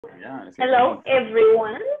Yeah, let's get Hello, going.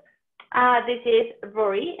 everyone. This is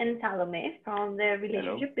Rory and Salome from the Hello.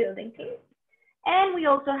 Relationship Building team. And we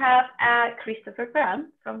also have Christopher Feran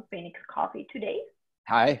from Phoenix Coffee today.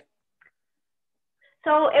 Hi.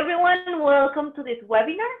 So, everyone, welcome to this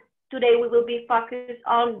webinar. Today, we will be focused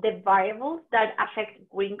on the variables that affect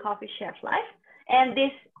green coffee shelf life. And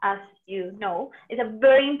this, as you know, is a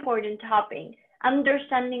very important topic.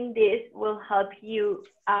 Understanding this will help you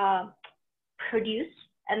produce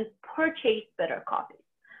and purchase better coffee.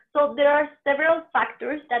 So there are several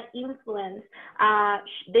factors that influence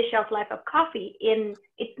the shelf life of coffee.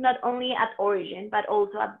 It's not only at origin, but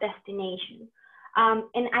also at destination.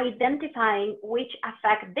 And identifying which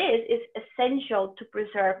affect this is essential to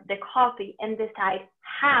preserve the coffee and decide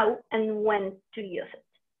how and when to use it.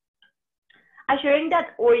 Assuring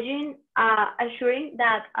that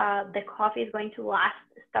the coffee is going to last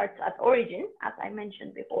starts at origin, as I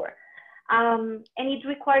mentioned before. And it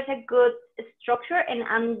requires a good structure and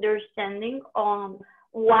understanding on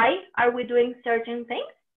why are we doing certain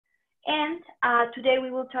things. And today we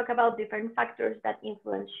will talk about different factors that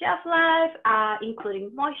influence shelf life,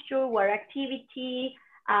 including moisture, water activity,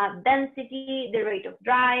 density, the rate of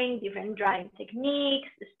drying, different drying techniques,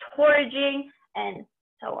 storaging, and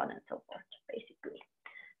so on and so forth, basically.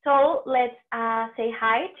 So let's say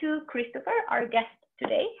hi to Christopher, our guest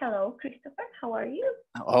today. Hello, Christopher. How are you?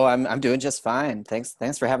 Oh, I'm doing just fine.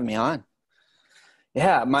 Thanks for having me on.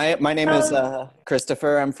 Yeah, my name is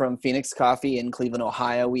Christopher. I'm from Phoenix Coffee in Cleveland,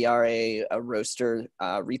 Ohio. We are a roaster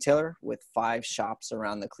retailer with 5 shops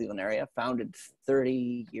around the Cleveland area, founded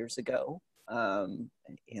 30 years ago. And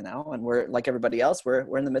we're like everybody else.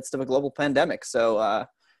 We're in the midst of a global pandemic, so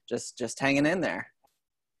just hanging in there.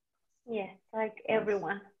 Yes, like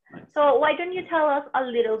everyone. So why don't you tell us a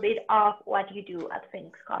little bit of what you do at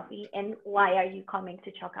Phoenix Coffee and why are you coming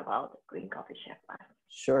to talk about green coffee shelf life?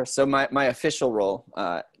 Sure. So my official role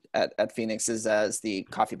at Phoenix is as the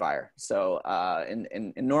coffee buyer. So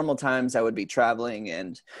in normal times, I would be traveling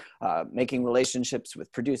and making relationships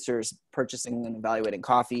with producers, purchasing and evaluating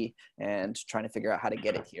coffee, and trying to figure out how to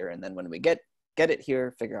get it here. And then when we get it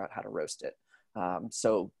here, figure out how to roast it.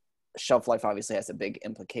 So shelf life obviously has a big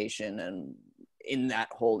implication and in that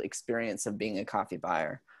whole experience of being a coffee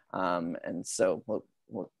buyer. And so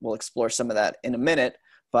we'll explore some of that in a minute,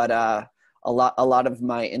 but a lot of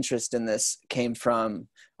my interest in this came from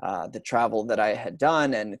the travel that I had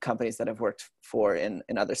done and companies that I've worked for in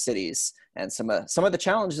other cities, and some of the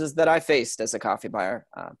challenges that I faced as a coffee buyer,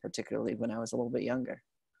 particularly when I was a little bit younger.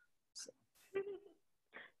 So.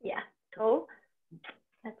 Yeah, so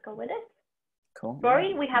let's go with it. Cool.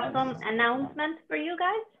 Rory, we have some announcements for you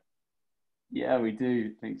guys. Yeah, we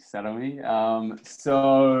do. Thanks, Salome.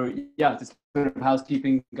 So yeah, just sort of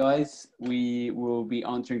housekeeping, guys. We will be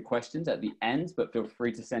answering questions at the end, but feel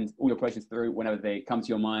free to send all your questions through whenever they come to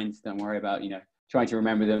your mind. Don't worry about trying to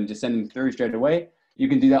remember them. Just send them through straight away. You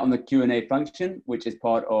can do that on the Q&A function, which is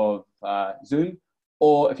part of Zoom.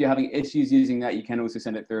 Or if you're having issues using that, you can also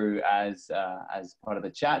send it through as part of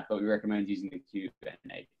the chat. But we recommend using the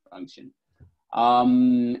Q&A function.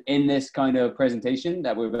 In this kind of presentation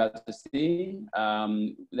that we're about to see,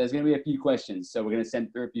 there's going to be a few questions. So we're going to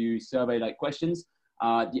send through a few survey-like questions.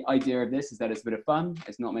 The idea of this is that it's a bit of fun.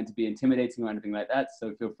 It's not meant to be intimidating or anything like that.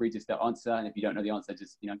 So feel free just to answer. And if you don't know the answer,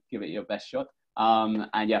 just give it your best shot.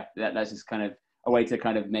 And yeah, that's just kind of a way to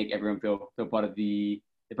kind of make everyone feel part of the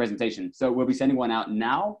presentation. So we'll be sending one out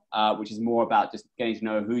now, which is more about just getting to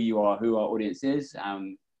know who you are, who our audience is.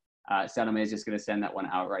 Salome is just going to send that one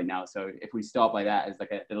out right now. So if we start by that as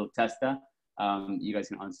like a little tester, you guys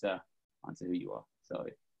can answer who you are. So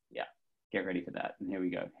yeah, get ready for that. And here we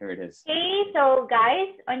go. Here it is. Okay, so guys,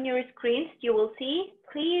 on your screens, you will see,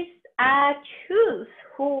 please choose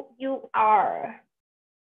who you are.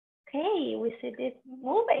 Okay, we see this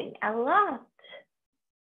moving a lot.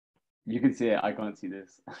 You can see it. I can't see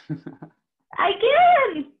this. I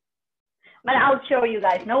can. But I'll show you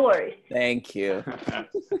guys, no worries. Thank you.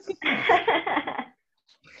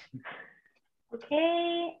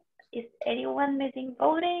 Okay, is anyone missing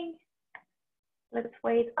voting? Let's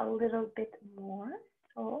wait a little bit more.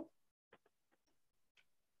 So,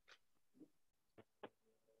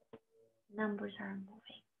 numbers are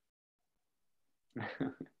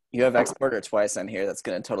moving. You have exporter twice on here. That's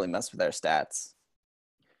going to totally mess with our stats.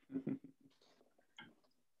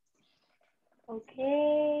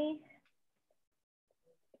 Okay.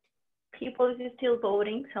 People is still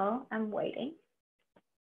voting, so I'm waiting.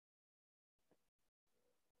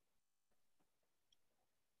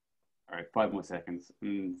 All right, 5 more seconds.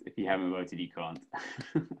 And if you haven't voted, you can't.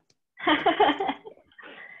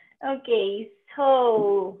 Okay,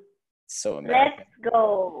 so So American. Let's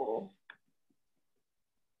go.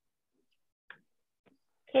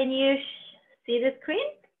 Can you see the screen?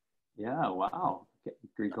 Yeah, wow. Okay.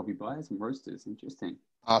 Green coffee buyers and roasters. Interesting.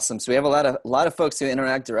 Awesome. So we have a lot of folks who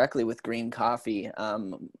interact directly with green coffee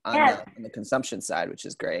on the consumption side, which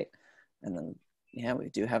is great. And then, yeah, we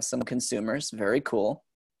do have some consumers. Very cool.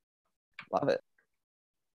 Love it.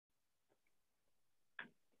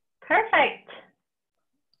 Perfect.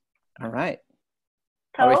 All right.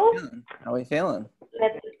 So, How are we feeling?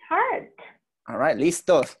 let's start. All right,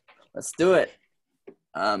 listo. Let's do it.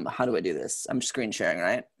 How do I do this? I'm screen sharing,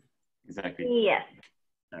 right? Exactly. Yes.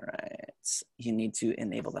 All right. You need to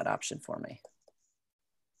enable that option for me.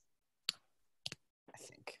 I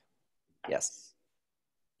think. Yes.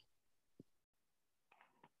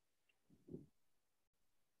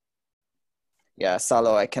 Yeah,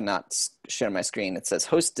 Salo, I cannot share my screen. It says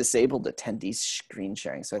host disabled attendees screen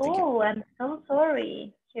sharing. So I think I'm so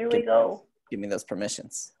sorry. Here we go. Give me those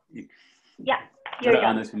permissions. Yeah, you're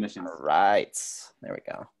done. Those permissions. All right. There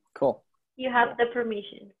we go. Cool. You have the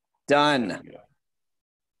permission. Done.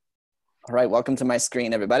 All right, welcome to my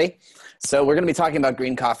screen, everybody. So we're going to be talking about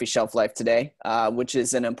green coffee shelf life today, which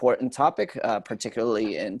is an important topic,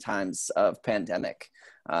 particularly in times of pandemic.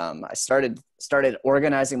 I started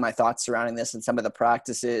organizing my thoughts surrounding this and some of the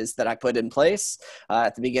practices that I put in place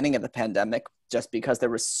at the beginning of the pandemic, just because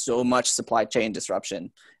there was so much supply chain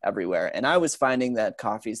disruption everywhere. And I was finding that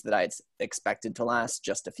coffees that I'd expected to last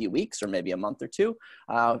just a few weeks or maybe a month or two,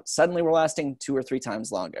 suddenly were lasting 2 or 3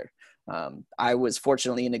 times longer. I was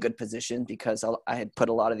fortunately in a good position because I had put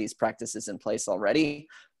a lot of these practices in place already,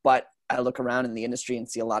 but I look around in the industry and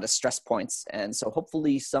see a lot of stress points. And so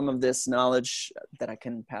hopefully some of this knowledge that I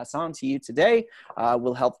can pass on to you today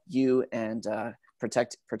will help you and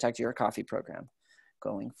protect your coffee program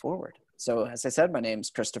going forward. So as I said, my name's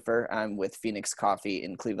Christopher. I'm with Phoenix Coffee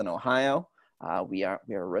in Cleveland, Ohio. We are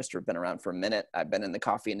a roaster, been around for a minute. I've been in the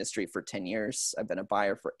coffee industry for 10 years. I've been a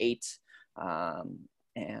buyer for 8.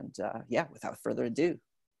 Yeah, without further ado.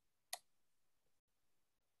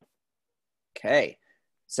 Okay,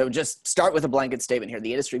 so just start with a blanket statement here.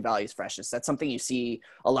 The industry values freshness. That's something you see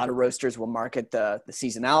a lot of roasters will market the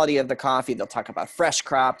seasonality of the coffee. They'll talk about fresh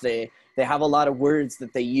crop. They have a lot of words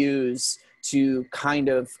that they use to kind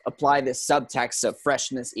of apply this subtext of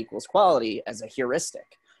freshness equals quality as a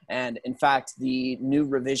heuristic. And in fact, the new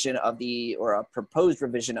revision of or a proposed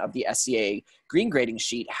revision of the SCA green grading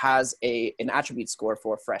sheet has an attribute score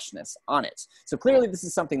for freshness on it. So clearly this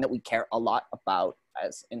is something that we care a lot about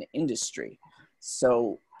as an industry.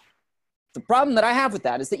 So the problem that I have with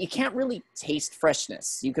that is that you can't really taste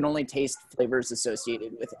freshness. You can only taste flavors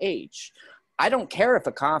associated with age. I don't care if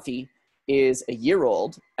a coffee is a year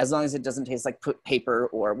old, as long as it doesn't taste like paper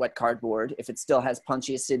or wet cardboard. If it still has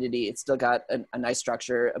punchy acidity, it's still got a nice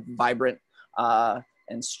structure, vibrant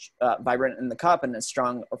in the cup, and a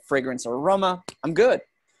strong fragrance or aroma, I'm good.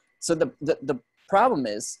 So the problem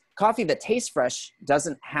is coffee that tastes fresh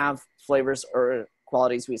doesn't have flavors or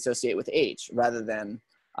qualities we associate with age, rather than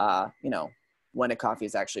when a coffee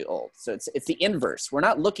is actually old. So it's the inverse. We're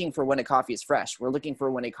not looking for when a coffee is fresh. We're looking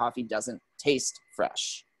for when a coffee doesn't taste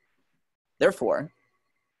fresh. Therefore,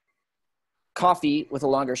 coffee with a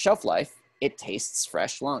longer shelf life, it tastes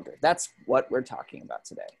fresh longer. That's what we're talking about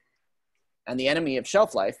today. And the enemy of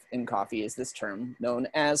shelf life in coffee is this term known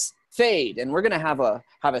as fade. And we're going to have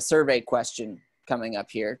a survey question coming up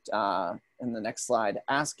here in the next slide,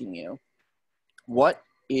 asking you, what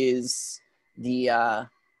is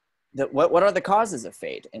what are the causes of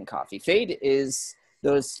fade in coffee? Fade is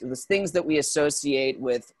those things that we associate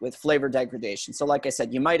with flavor degradation. So like I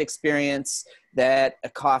said, you might experience that a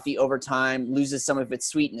coffee over time loses some of its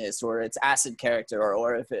sweetness or its acid character,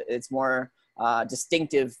 or if it's more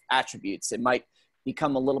distinctive attributes. It might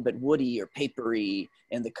become a little bit woody or papery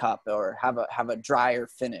in the cup, or have a drier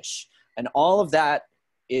finish. And all of that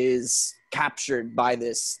is captured by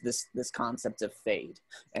this concept of fade.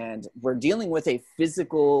 And we're dealing with a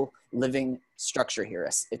physical living structure here.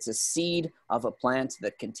 It's a seed of a plant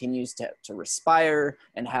that continues to respire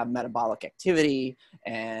and have metabolic activity.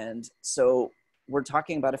 And so we're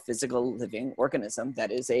talking about a physical living organism that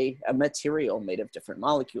is a material made of different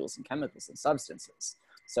molecules and chemicals and substances.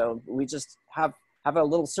 So we just have a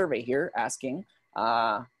little survey here asking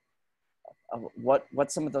what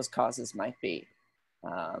some of those causes might be.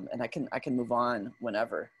 And I can move on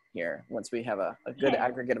whenever here, once we have a good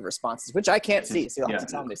aggregate of responses, which I can't see. So you'll have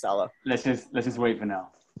to tell me, Salo. Let's just wait for now.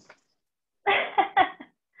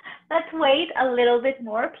 Let's wait a little bit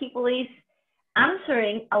more. People is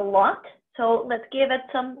answering a lot. So let's give it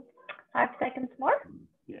some 5 seconds more.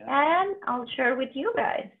 Yeah. And I'll share with you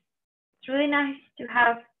guys. It's really nice to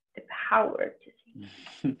have the power to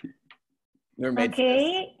see. You're made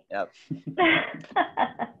Okay. for this.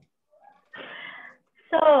 Yep.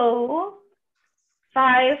 So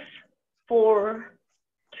 5, 4,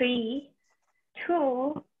 3,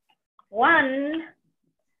 2, 1,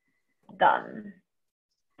 done.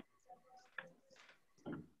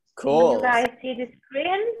 Cool. Can you guys see the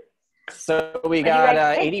screen? So we got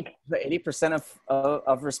 80%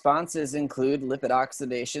 of responses include lipid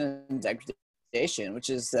oxidation and degradation,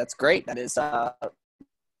 that's great. That is,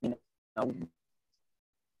 you know,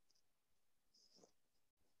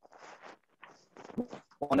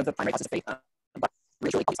 one of the primary causes of fate. But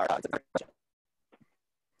really, are the primary question.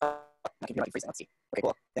 I can hear you freezing. Let's see. Okay,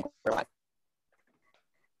 cool. I think we're live.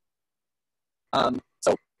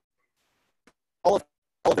 So all of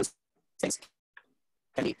those things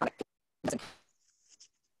can be kind of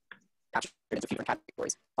captured into a few different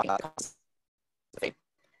categories. Talking about the causes of fate,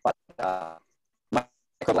 but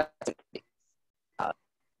microbial activity,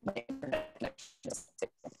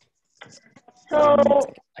 So,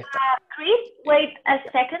 Chris, wait a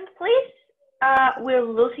second, please. We're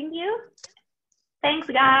losing you. Thanks,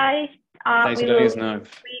 guys. Thanks for letting us know.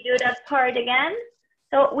 Redo that part again.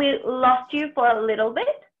 So we lost you for a little bit.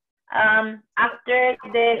 After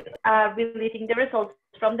the releasing the results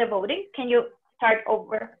from the voting, can you start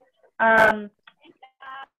over? No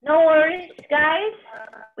worries, guys.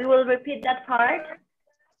 We will repeat that part.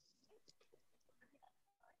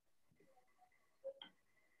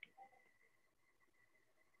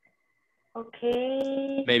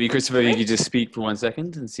 Okay. Maybe Christopher, you could just speak for 1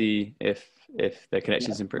 second and see if the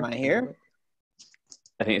connection's improved. Am I here?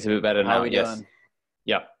 I think it's a bit better now. How are we yes. doing?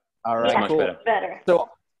 Yeah. All right. It's much cool. better.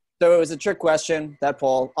 So it was a trick question, that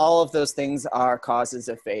poll. All of those things are causes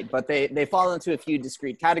of fade, but they fall into a few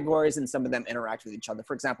discrete categories, and some of them interact with each other.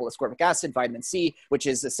 For example, ascorbic acid, vitamin C, which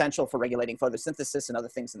is essential for regulating photosynthesis and other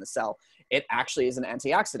things in the cell. It actually is an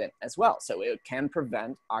antioxidant as well. So it can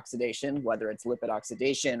prevent oxidation, whether it's lipid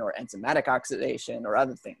oxidation or enzymatic oxidation or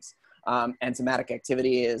other things. Enzymatic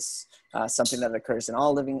activity is something that occurs in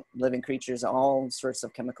all living creatures, all sorts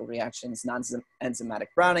of chemical reactions. Non-enzymatic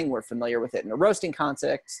browning, we're familiar with it in a roasting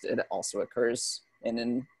context. It also occurs in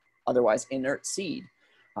an otherwise inert seed.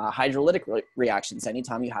 Hydrolytic reactions,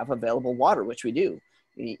 anytime you have available water, which we do.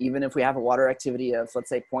 Even if we have a water activity of, let's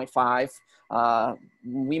say, 0.5,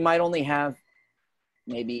 we might only have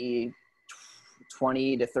maybe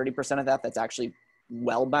 20 to 30% of that that's actually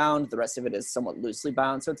well bound. The rest of it is somewhat loosely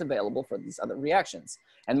bound, so it's available for these other reactions.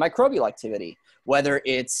 And microbial activity, whether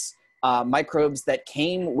it's microbes that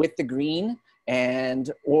came with the green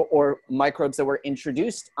or microbes that were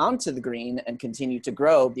introduced onto the green and continue to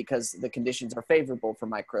grow because the conditions are favorable for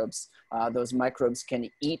microbes. Those microbes can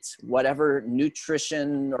eat whatever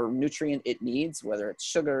nutrition or nutrient it needs, whether it's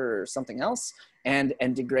sugar or something else, and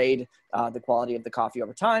degrade the quality of the coffee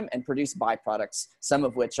over time and produce byproducts, some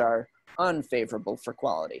of which are unfavorable for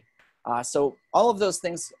quality. So all of those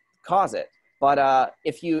things cause it. But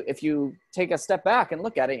if you take a step back and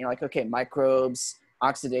look at it, you're like, okay, microbes,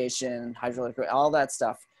 oxidation, hydrolytic, all that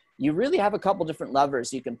stuff, you really have a couple different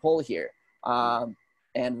levers you can pull here.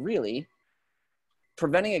 And really,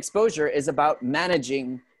 preventing exposure is about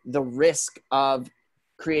managing the risk of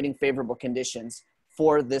creating favorable conditions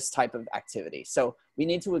for this type of activity. So we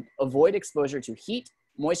need to avoid exposure to heat,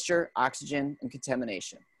 moisture, oxygen, and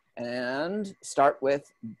contamination, and start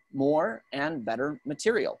with more and better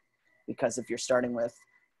material. Because if you're starting with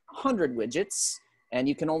 100 widgets and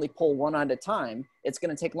you can only pull one at a time, it's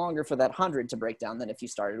going to take longer for that 100 to break down than if you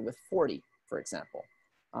started with 40, for example.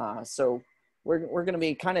 So we're going to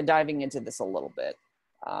be kind of diving into this a little bit.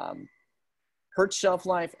 Hurt shelf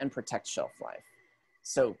life and protect shelf life.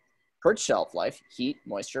 So hurt shelf life, heat,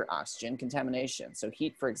 moisture, oxygen, contamination. So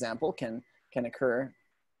heat, for example, can occur.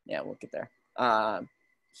 Yeah, we'll get there.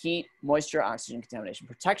 Heat, moisture, oxygen, contamination.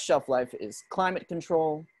 Protect shelf life is climate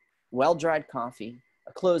control, well-dried coffee,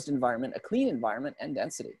 a closed environment, a clean environment, and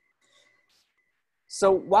density. So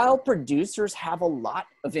while producers have a lot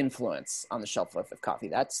of influence on the shelf life of coffee,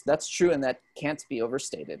 that's true and that can't be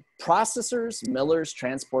overstated. Processors, millers,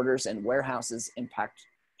 transporters, and warehouses impact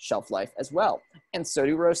shelf life as well, and so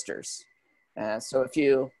do roasters. So if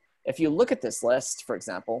you look at this list, for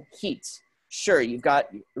example, heat. Sure, you've got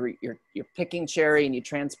you're picking cherry and you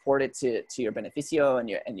transport it to your beneficio and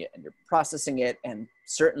you're processing it, and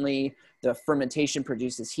certainly the fermentation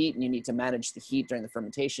produces heat and you need to manage the heat during the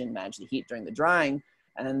fermentation, manage the heat during the drying,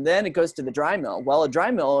 and then it goes to the dry mill. Well, a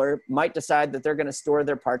dry miller might decide that they're going to store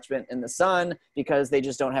their parchment in the sun because they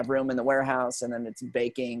just don't have room in the warehouse, and then it's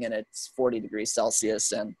baking and it's 40 degrees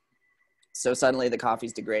Celsius, and so suddenly the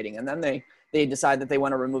coffee's degrading, and then they they decide that they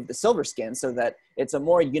want to remove the silver skin so that it's a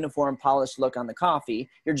more uniform, polished look on the coffee.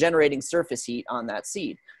 You're generating surface heat on that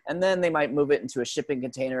seed. And then they might move it into a shipping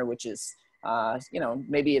container, which is, you know,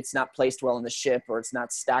 maybe it's not placed well in the ship, or it's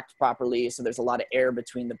not stacked properly. So there's a lot of air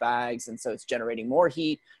between the bags. And so it's generating more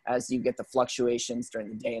heat as you get the fluctuations during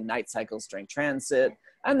the day and night cycles during transit.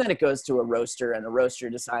 And then it goes to a roaster, and the roaster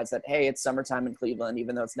decides that, hey, it's summertime in Cleveland,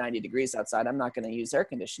 even though it's 90 degrees outside, I'm not going to use air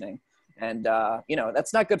conditioning. And, you know,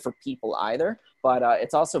 that's not good for people either, but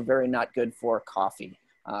it's also very not good for coffee.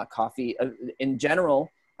 Coffee in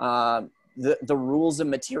general, the rules of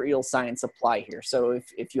material science apply here. So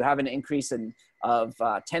if you have an increase of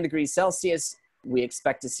 10 degrees Celsius, we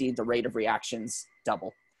expect to see the rate of reactions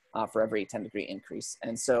double for every 10-degree increase.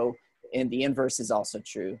 And so the inverse is also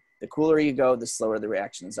true. The cooler you go, the slower the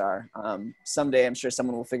reactions are. Someday, I'm sure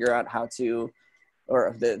someone will figure out how to,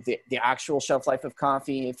 or the actual shelf life of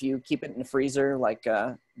coffee, if you keep it in the freezer, like,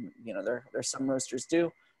 you know, there's some roasters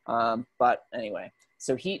do. But anyway,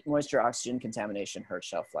 so heat, moisture, oxygen, contamination hurt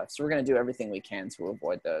shelf life. So we're going to do everything we can to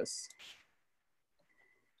avoid those.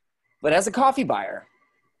 But as a coffee buyer,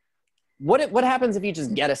 what happens if you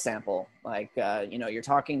just get a sample? Like, you know, you're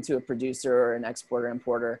talking to a producer or an exporter,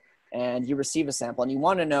 importer, and you receive a sample and you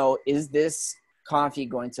want to know, is this coffee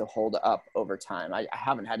going to hold up over time? I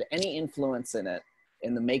haven't had any influence in it,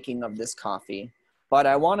 in the making of this coffee, but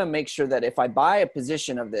I want to make sure that if I buy a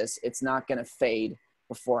position of this, it's not going to fade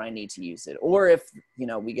before I need to use it. Or if, you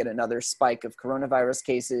know, we get another spike of coronavirus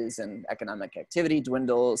cases and economic activity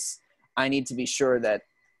dwindles, I need to be sure that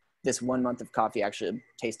this 1 month of coffee actually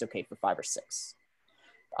tastes okay for 5 or 6.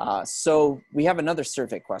 So we have another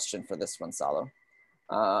survey question for this one, Salo.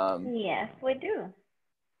 Yes, we do.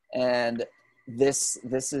 And this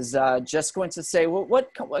is just going to say, well,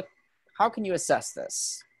 how can you assess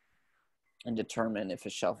this and determine if a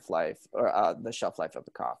shelf life, or the shelf life of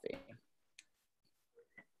the coffee?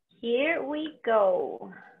 Here we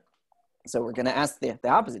go. So we're going to ask the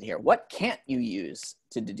opposite here. What can't you use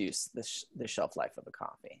to deduce the shelf life of a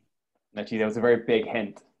coffee? Actually, there was a very big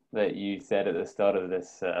hint that you said at the start of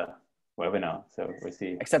this webinar. So we'll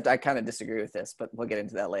see. Except I kind of disagree with this, but we'll get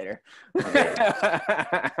into that later. Okay.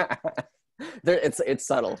 It's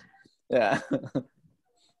subtle. Yeah.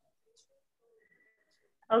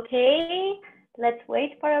 Okay, let's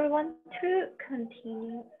wait for everyone to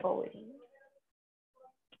continue voting.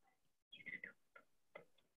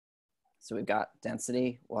 So we've got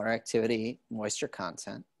density, water activity, moisture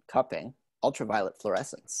content, cupping, ultraviolet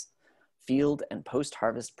fluorescence, field and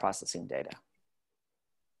post-harvest processing data.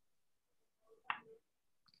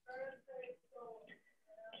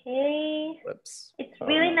 Okay. Whoops. It's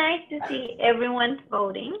really nice to see everyone's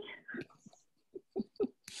voting.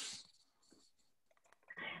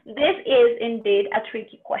 This is indeed a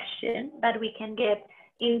tricky question, but we can get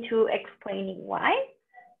into explaining why.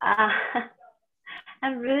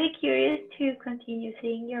 I'm really curious to continue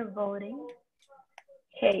seeing your voting.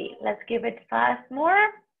 Okay, let's give it 5 more.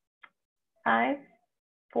 5,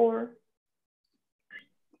 4,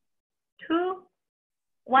 2,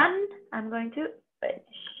 1. I'm going to finish.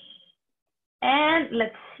 And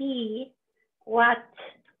let's see what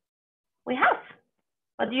we have.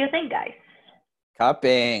 What do you think, guys?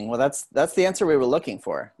 Cupping. Well, that's the answer we were looking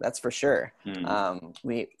for. That's for sure.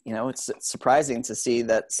 It's surprising to see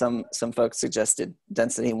that some folks suggested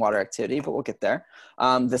density and water activity, but we'll get there.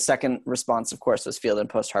 The second response, of course, was field and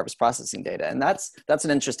post-harvest processing data. And that's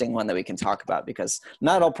an interesting one that we can talk about, because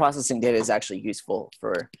not all processing data is actually useful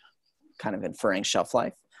for kind of inferring shelf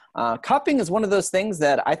life. Cupping is one of those things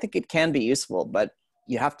that I think it can be useful, but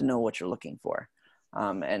you have to know what you're looking for.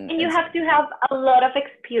 And you have to have a lot of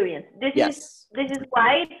experience. This is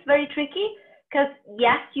why it's very tricky, because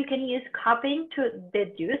yes, you can use cupping to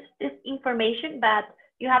deduce this information, but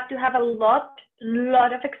you have to have a lot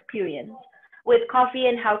of experience with coffee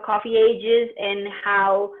and how coffee ages and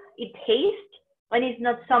how it tastes, when it's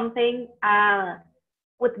not something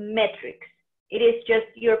with metrics. It is just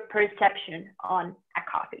your perception on a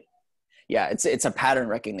coffee. Yeah, it's a pattern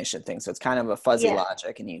recognition thing. So it's kind of a fuzzy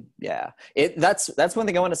logic. And that's one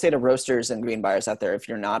thing I want to say to roasters and green buyers out there. If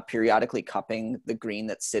you're not periodically cupping the green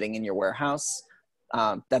that's sitting in your warehouse,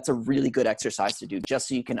 that's a really good exercise to do, just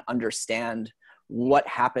so you can understand what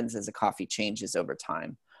happens as a coffee changes over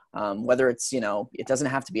time. Whether it's, it doesn't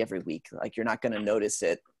have to be every week. Like, you're not going to notice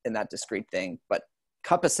it in that discrete thing, but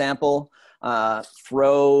cup a sample,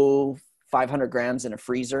 throw 500 grams in a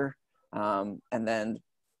freezer, and then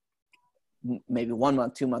maybe 1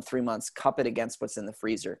 month, 2 months, 3 months, cup it against what's in the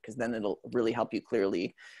freezer, because then it'll really help you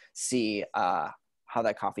clearly see how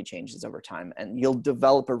that coffee changes over time. And you'll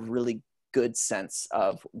develop a really good sense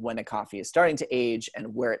of when a coffee is starting to age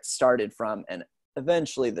and where it started from, and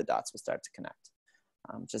eventually the dots will start to connect.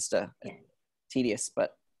 Just a tedious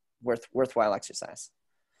but worthwhile exercise.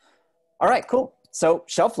 All right, cool. So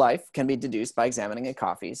shelf life can be deduced by examining a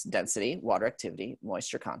coffee's density, water activity,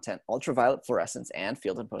 moisture content, ultraviolet fluorescence, and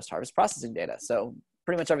field and post-harvest processing data. So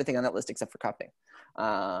pretty much everything on that list except for cupping.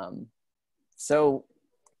 So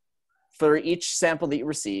for each sample that you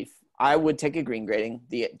receive, I would take a green grading,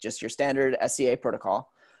 just your standard SCA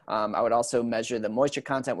protocol. I would also measure the moisture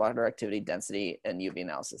content, water activity, density, and UV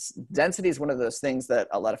analysis. Density is one of those things that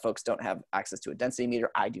a lot of folks don't have access to a density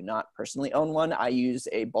meter. I do not personally own one. I use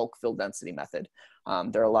a bulk fill density method.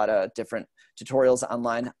 There are a lot of different tutorials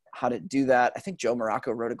online how to do that. I think Joe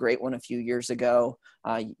Morocco wrote a great one a few years ago.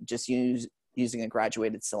 Just using a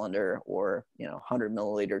graduated cylinder or 100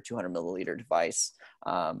 milliliter, 200 milliliter device.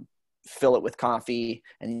 Fill it with coffee,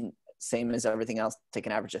 and same as everything else, take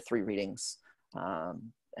an average of 3 readings.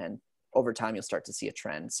 And over time, you'll start to see a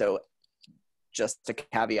trend. So just to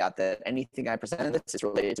caveat that anything I present in this is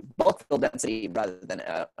related to bulk fill density rather than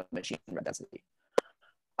a machine run density.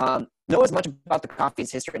 Know as much about the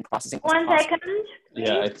coffee's history and processing as possible. 1 second. Please.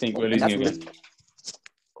 Yeah, I think we're losing you again.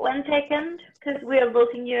 1 second, because we are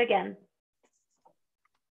losing you again.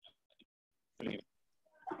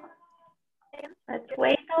 Let's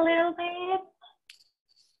wait a little bit.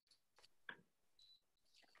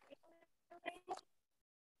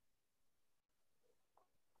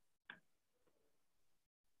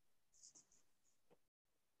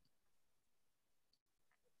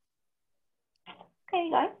 Okay,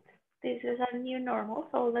 guys, this is a new normal,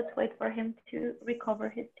 so let's wait for him to recover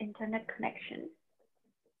his internet connection.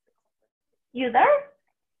 You there?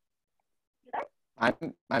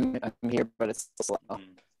 I'm here, but it's slow.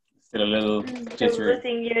 Still a little Still jittery.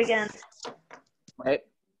 losing you again. Right.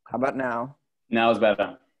 How about now? Now it's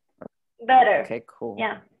better. Better. Okay, cool.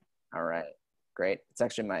 Yeah. All right, great. It's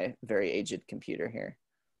actually my very aged computer here.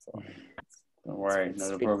 So Don't worry,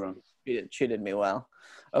 not a problem. Treated me well.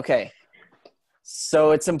 Okay.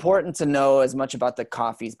 So it's important to know as much about the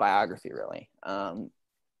coffee's biography, really,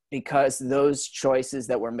 because those choices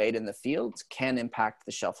that were made in the field can impact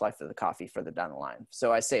the shelf life of the coffee further down the line.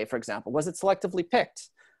 So I say, for example, was it selectively picked?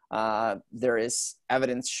 There is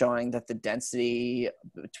evidence showing that the density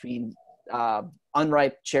between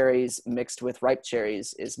unripe cherries mixed with ripe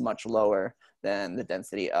cherries is much lower than the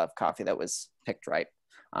density of coffee that was picked ripe.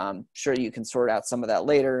 Sure, you can sort out some of that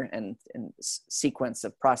later and sequence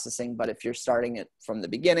of processing, but if you're starting it from the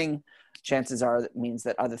beginning, chances are that means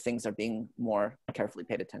that other things are being more carefully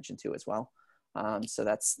paid attention to as well. So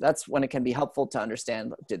that's when it can be helpful to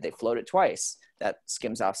understand, did they float it twice? That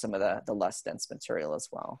skims off some of the less dense material as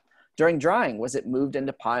well. During drying, was it moved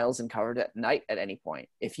into piles and covered at night at any point?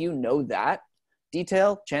 If you know that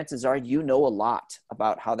detail, chances are you know a lot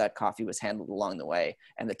about how that coffee was handled along the way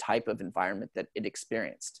and the type of environment that it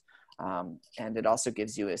experienced. And it also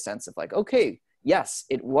gives you a sense of like, okay, yes,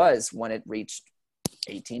 it was when it reached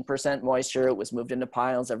 18% moisture, it was moved into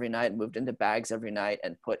piles every night, moved into bags every night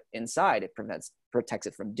and put inside. It protects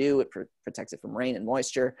it from dew, it protects it from rain and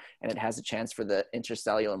moisture, and it has a chance for the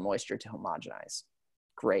intercellular moisture to homogenize.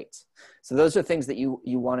 Great. So those are things that you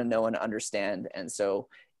want to know and understand. And so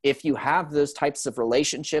if you have those types of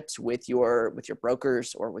relationships with your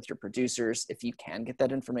brokers or with your producers, if you can get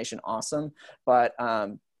that information, awesome. But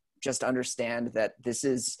just understand that this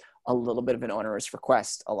is a little bit of an onerous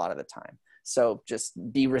request a lot of the time. So just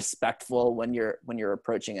be respectful when you're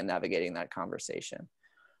approaching and navigating that conversation.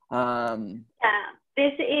 Yeah,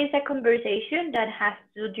 this is a conversation that has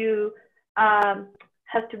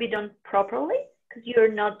to be done properly, because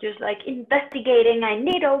you're not just like investigating, I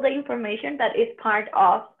need all the information. That is part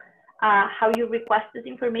of how you request this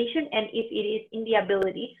information, and if it is in the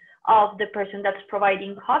ability of the person that's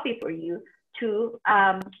providing coffee for you to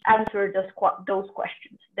answer those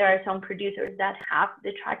questions. There are some producers that have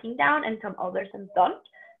the tracking down and some others that don't.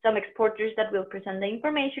 Some exporters that will present the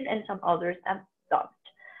information and some others that don't.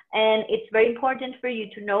 And it's very important for you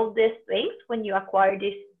to know these things when you acquire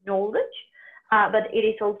this knowledge, but it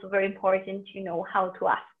is also very important to know how to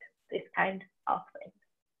ask this kind of thing.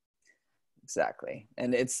 Exactly.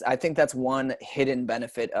 And I think that's one hidden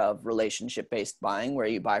benefit of relationship-based buying, where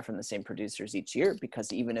you buy from the same producers each year,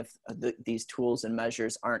 because even if these tools and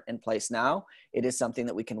measures aren't in place now, it is something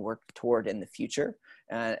that we can work toward in the future,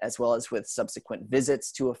 as well as with subsequent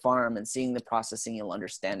visits to a farm and seeing the processing, you'll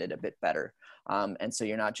understand it a bit better. And so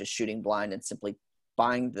you're not just shooting blind and simply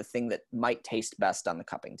buying the thing that might taste best on the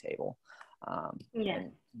cupping table.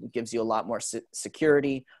 And it gives you a lot more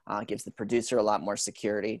security, gives the producer a lot more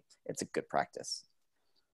security. It's a good practice.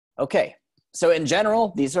 Okay, So in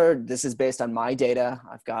general, this is based on my data.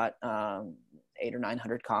 I've got 800 or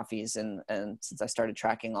 900 coffees, and since I started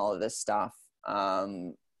tracking all of this stuff,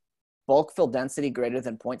 bulk fill density greater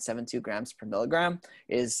than 0.72 grams per milligram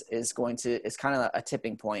is kind of a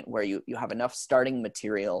tipping point where you have enough starting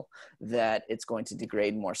material that it's going to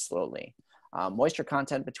degrade more slowly. Moisture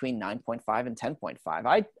content between 9.5 and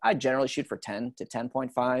 10.5. I generally shoot for 10 to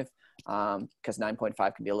 10.5 because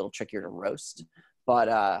 9.5 can be a little trickier to roast,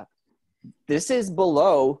 but this is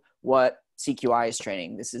below what CQI is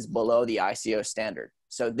training. This is below the ICO standard.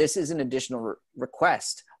 So this is an additional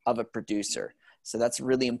request of a producer. So that's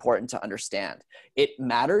really important to understand. It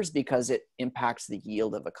matters because it impacts the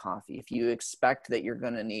yield of a coffee. If you expect that you're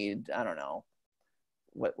going to need, I don't know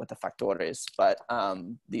what the factor is, but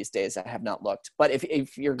these days I have not looked. But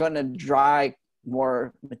if you're going to dry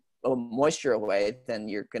more moisture away, then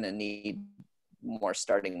you're going to need more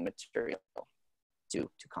starting material to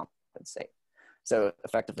compensate. So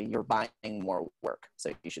effectively, you're buying more work. So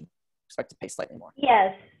you should expect to pay slightly more.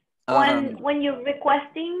 Yes. When you're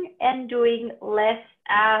requesting and doing less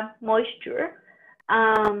moisture,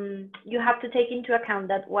 you have to take into account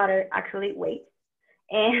that water actually weighs.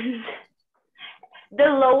 And the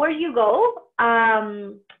lower you go,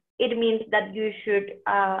 it means that you should,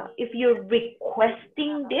 if you're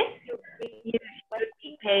requesting this, you should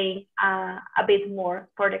be paying a bit more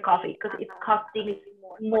for the coffee because it's costing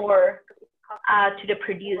more to the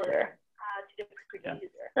producer. Yeah.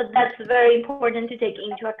 So that's very important to take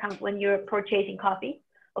into account when you're purchasing coffee.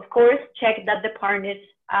 Of course, check that the partners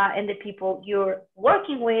and the people you're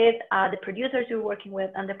working with, the producers you're working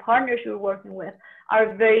with, and the partners you're working with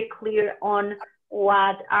are very clear on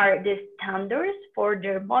what are the standards for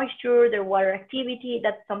their moisture, their water activity.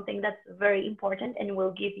 That's something that's very important and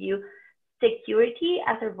will give you security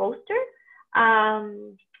as a roaster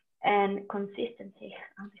and consistency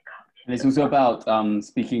on the coffee. And it's also about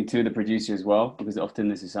speaking to the producer as well, because often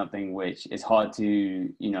this is something which is hard to,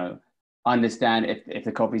 understand if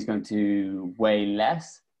the coffee is going to weigh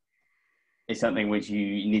less. It's something which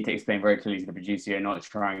you need to explain very clearly to the producer. You're not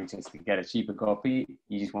trying just to get a cheaper coffee.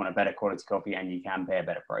 You just want a better quality coffee, and you can pay a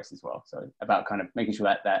better price as well. So about kind of making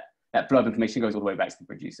sure that flow of information goes all the way back to the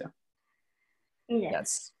producer.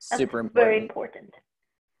 Yes, that's super important. Very important.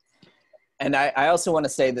 And I also want to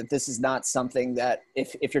say that this is not something that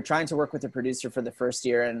if you're trying to work with a producer for the first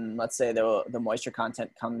year and let's say the moisture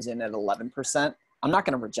content comes in at 11%, I'm not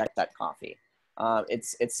going to reject that coffee.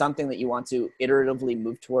 It's something that you want to iteratively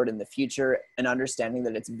move toward in the future, and understanding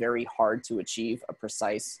that it's very hard to achieve a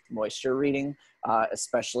precise moisture reading,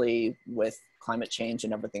 especially with climate change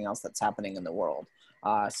and everything else that's happening in the world.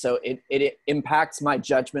 So it impacts my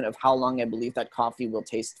judgment of how long I believe that coffee will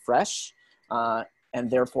taste fresh, and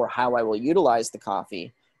therefore how I will utilize the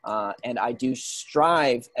coffee. And I do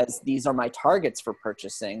strive, as these are my targets for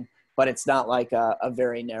purchasing, but it's not like a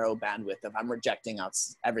very narrow bandwidth of I'm rejecting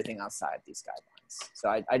everything outside these guidelines. So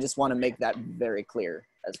I just want to make that very clear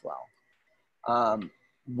as well.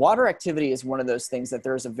 Water activity is one of those things that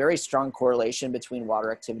there's a very strong correlation between water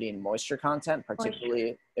activity and moisture content,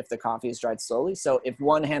 particularly if the coffee is dried slowly. So if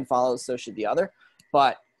one hand follows, so should the other.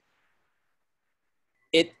 But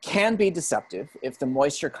it can be deceptive if the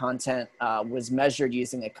moisture content was measured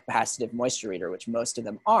using a capacitive moisture reader, which most of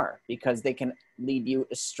them are, because they can lead you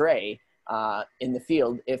astray in the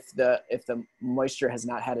field if the moisture has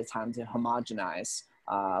not had a time to homogenize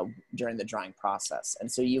during the drying process.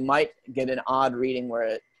 And so you might get an odd reading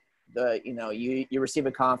where you receive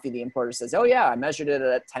a coffee, the importer says, oh yeah, I measured it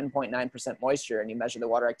at 10.9% moisture, and you measure the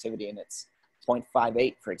water activity and it's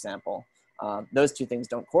 0.58, for example. Those two things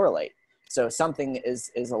don't correlate. So something is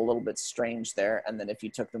a little bit strange there. And then if you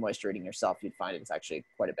took the moisture reading yourself, you'd find it's actually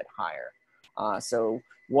quite a bit higher. So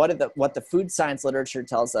what the food science literature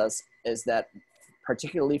tells us is that,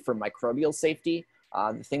 particularly for microbial safety,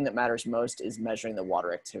 the thing that matters most is measuring the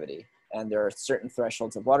water activity. And there are certain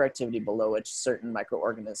thresholds of water activity below which certain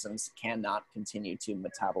microorganisms cannot continue to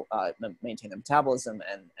maintain their metabolism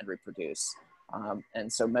and reproduce.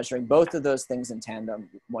 And so measuring both of those things in tandem,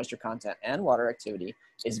 moisture content and water activity,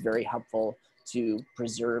 is very helpful to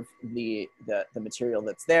preserve the material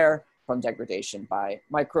that's there from degradation by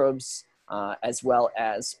microbes, as well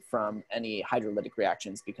as from any hydrolytic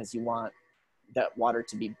reactions, because you want that water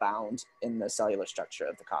to be bound in the cellular structure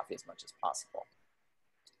of the coffee as much as possible.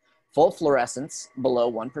 Full fluorescence below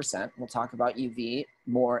 1%. We'll talk about UV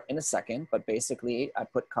more in a second, but basically I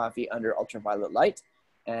put coffee under ultraviolet light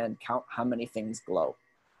and count how many things glow.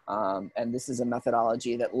 And this is a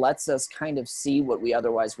methodology that lets us kind of see what we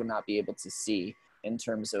otherwise would not be able to see in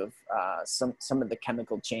terms of some of the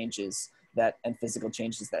chemical changes that and physical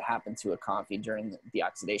changes that happen to a coffee during the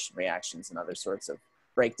oxidation reactions and other sorts of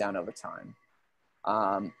breakdown over time.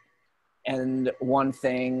 And one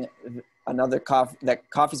thing, another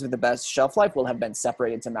coffees with the best shelf life will have been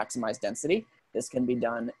separated to maximize density. This can be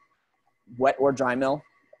done wet or dry mill,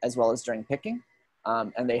 as well as during picking.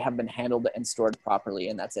 And they have been handled and stored properly,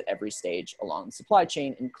 and that's at every stage along the supply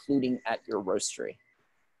chain, including at your roastery.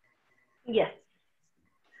 Yes.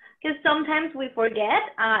 Because sometimes we forget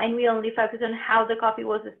and we only focus on how the coffee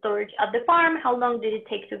was stored at the farm, how long did it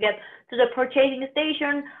take to get to the purchasing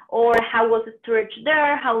station, or how was the storage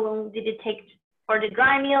there, how long did it take for the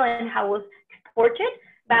dry mill, and how was exported.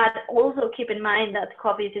 But also keep in mind that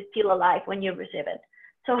coffee is still alive when you receive it.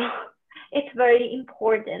 So it's very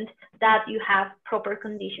important that you have proper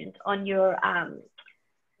conditions on your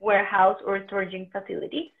warehouse or storage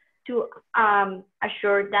facility to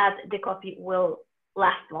assure that the coffee will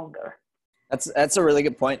last longer. That's a really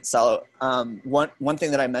good point, Salo. One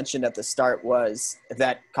thing that I mentioned at the start was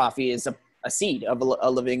that coffee is a seed of a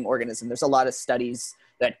living organism. There's a lot of studies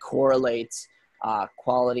that correlate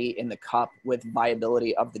quality in the cup with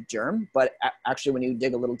viability of the germ, but actually when you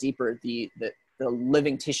dig a little deeper, the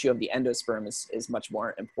living tissue of the endosperm is much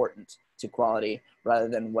more important to quality rather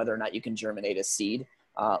than whether or not you can germinate a seed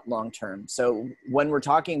long term. So when we're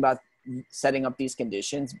talking about setting up these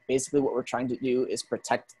conditions, basically what we're trying to do is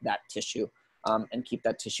protect that tissue and keep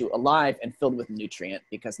that tissue alive and filled with nutrient,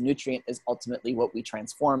 because nutrient is ultimately what we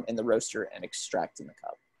transform in the roaster and extract in the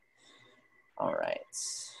cup. All right.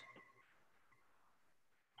 Let's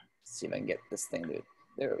see if I can get this thing to,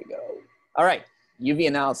 there we go. All right, UV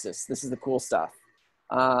analysis. This is the cool stuff.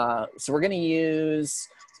 So we're gonna use,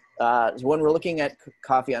 when we're looking at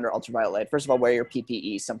coffee under ultraviolet light, first of all, wear your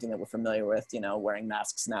PPE, something that we're familiar with, you know, wearing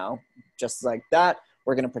masks now. Just like that,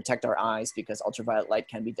 we're going to protect our eyes because ultraviolet light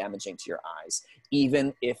can be damaging to your eyes,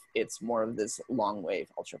 even if it's more of this long wave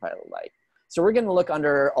ultraviolet light. So we're going to look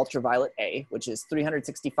under ultraviolet A, which is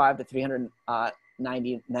 365 to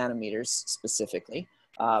 390 nanometers specifically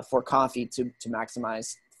for coffee to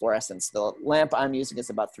maximize fluorescence. The lamp I'm using is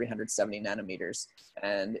about 370 nanometers,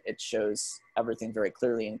 and it shows everything very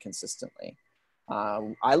clearly and consistently.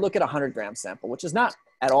 I look at a 100-gram sample, which is not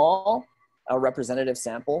at all a representative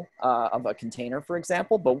sample of a container, for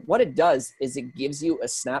example, but what it does is it gives you a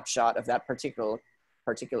snapshot of that particular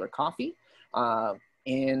coffee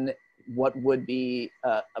in what would be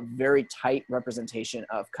a very tight representation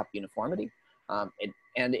of cup uniformity.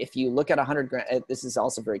 And if you look at 100 grams, this is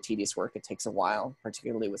also very tedious work. It takes a while,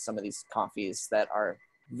 particularly with some of these coffees that are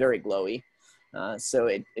very glowy. So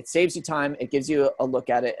it saves you time. It gives you a look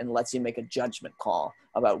at it and lets you make a judgment call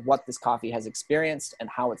about what this coffee has experienced and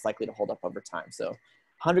how it's likely to hold up over time. So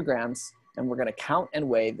 100 grams, and we're going to count and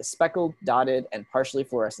weigh the speckled, dotted, and partially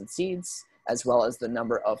fluorescent seeds, as well as the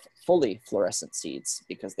number of fully fluorescent seeds,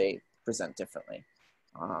 because they present differently.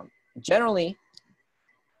 Generally,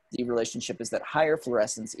 the relationship is that higher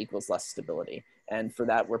fluorescence equals less stability. And for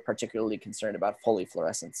that, we're particularly concerned about fully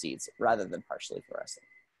fluorescent seeds rather than partially fluorescent.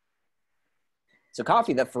 So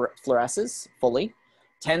coffee that fluoresces fully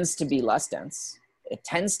tends to be less dense. It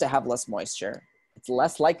tends to have less moisture. It's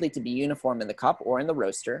less likely to be uniform in the cup or in the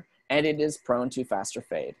roaster, and it is prone to faster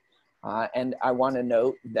fade. And I want to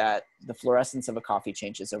note that the fluorescence of a coffee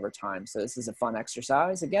changes over time. So this is a fun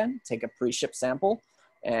exercise. Again, take a pre-ship sample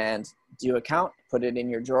and do a count, put it in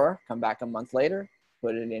your drawer, come back a month later,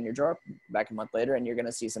 put it in your drawer, back a month later, and you're going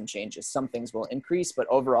to see some changes. Some things will increase, but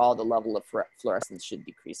overall, the level of fluorescence should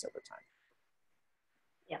decrease over time.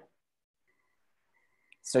 Yeah.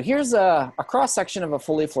 So here's a cross-section of a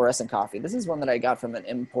fully fluorescent coffee. This is one that I got from an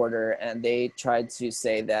importer, and they tried to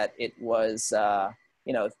say that it was,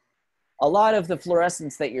 you know, a lot of the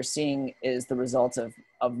fluorescence that you're seeing is the result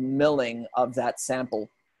of milling of that sample.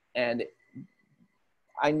 And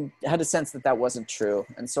I had a sense that that wasn't true.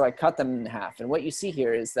 And so I cut them in half. And what you see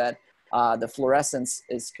here is that the fluorescence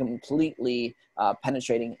is completely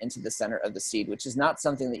penetrating into the center of the seed, which is not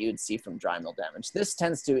something that you would see from dry mill damage. This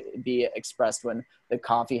tends to be expressed when the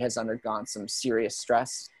coffee has undergone some serious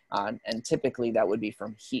stress, and typically that would be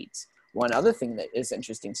from heat. One other thing that is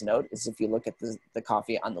interesting to note is if you look at the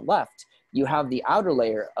coffee on the left, you have the outer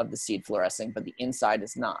layer of the seed fluorescing, but the inside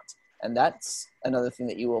is not. And that's another thing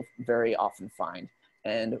that you will very often find.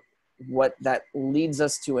 And what that leads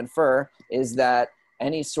us to infer is that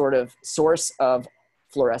any sort of source of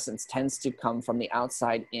fluorescence tends to come from the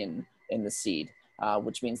outside in the seed,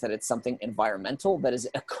 which means that it's something environmental that is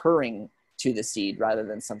occurring to the seed rather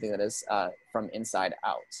than something that is from inside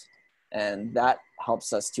out. And that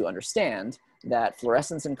helps us to understand that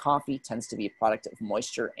fluorescence in coffee tends to be a product of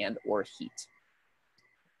moisture and or heat.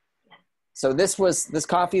 So this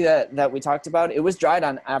coffee that we talked about, it was dried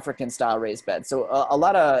on African style raised beds. So a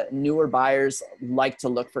lot of newer buyers like to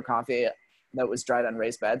look for coffee that was dried on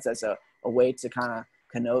raised beds as a way to kind of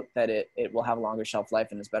connote that it will have a longer shelf life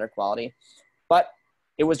and is better quality. But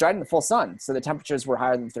it was dried in the full sun, so the temperatures were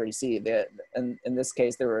higher than 30 C. In this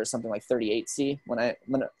case, there were something like 38 C when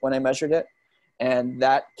I measured it, and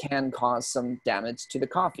that can cause some damage to the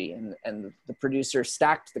coffee. And the producer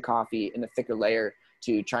stacked the coffee in a thicker layer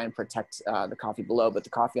to try and protect the coffee below, but the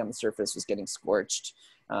coffee on the surface was getting scorched.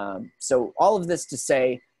 So all of this to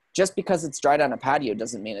say, just because it's dried on a patio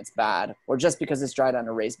doesn't mean it's bad, or just because it's dried on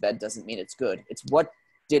a raised bed doesn't mean it's good. It's what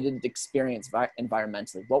did it experience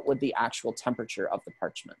environmentally? What would the actual temperature of the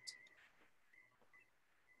parchment?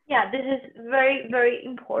 Yeah, this is very, very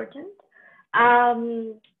important.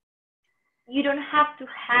 You don't have to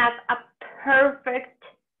have a perfect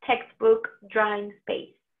textbook drying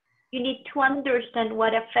space. You need to understand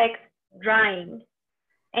what affects drying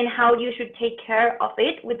and how you should take care of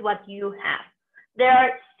it with what you have. There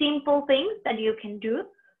are simple things that you can do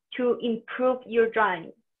to improve your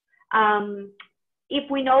drying. If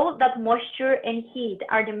we know that moisture and heat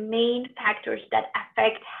are the main factors that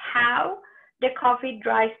affect how the coffee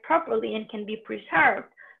dries properly and can be preserved,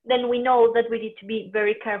 then we know that we need to be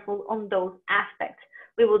very careful on those aspects.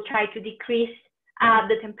 We will try to decrease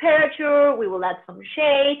the temperature, we will add some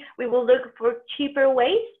shade, we will look for cheaper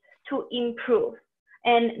ways to improve.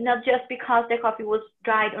 And not just because the coffee was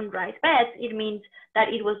dried on raised beds, it means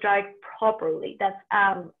that it was dried properly. That's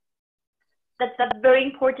a very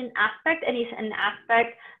important aspect, and it's an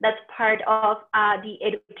aspect that's part of the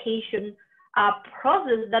education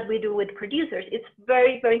process that we do with producers. It's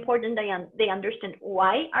very, very important that they understand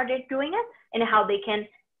why are they doing it and how they can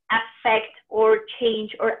affect or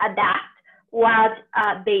change or adapt what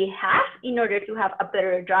they have in order to have a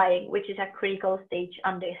better drying, which is a critical stage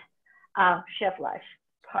on this shelf life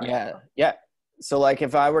part. Yeah. So like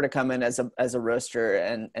if I were to come in as a roaster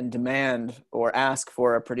and demand or ask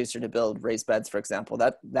for a producer to build raised beds, for example,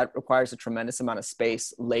 that requires a tremendous amount of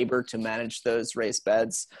space, labor to manage those raised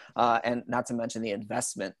beds, and not to mention the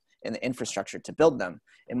investment in the infrastructure to build them.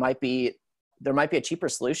 There might be a cheaper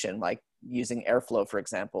solution, like using airflow, for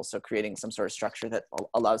example. So creating some sort of structure that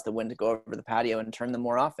allows the wind to go over the patio and turn them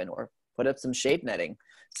more often, or put up some shade netting,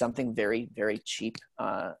 something very, very cheap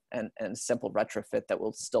and simple retrofit that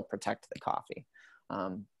will still protect the coffee.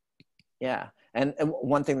 Yeah. And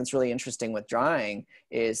one thing that's really interesting with drying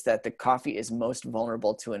is that the coffee is most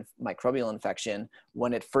vulnerable to microbial infection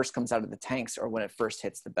when it first comes out of the tanks or when it first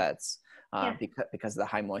hits the beds. Because of the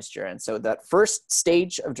high moisture. And so that first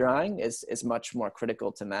stage of drying is much more critical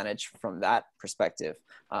to manage from that perspective.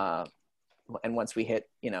 And once we hit,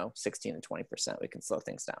 16 to 20%, we can slow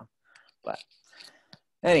things down. But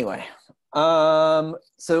anyway,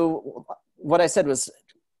 so what I said was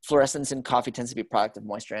fluorescence in coffee tends to be a product of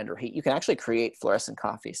moisture and or heat. You can actually create fluorescent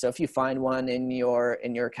coffee. So if you find one in your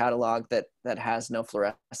catalog that has no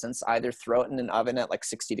fluorescence, either throw it in an oven at like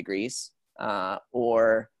 60 degrees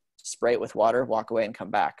or spray it with water, walk away and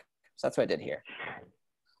come back. So that's what I did here.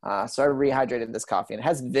 So I rehydrated this coffee, and it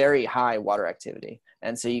has very high water activity.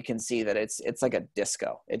 And so you can see that it's like a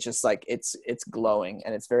disco. It's just like, it's glowing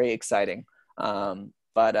and it's very exciting.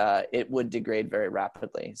 But it would degrade very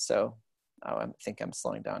rapidly. So I think I'm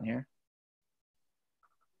slowing down here.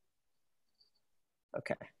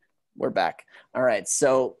 Okay, we're back. All right.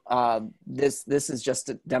 So this is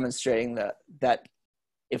just demonstrating that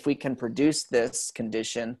if we can produce this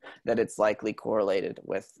condition, that it's likely correlated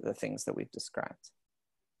with the things that we've described.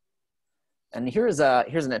 And here's an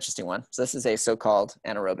interesting one. So this is a so-called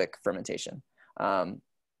anaerobic fermentation. A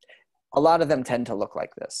lot of them tend to look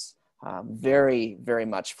like this, very, very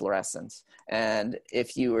much fluorescent. And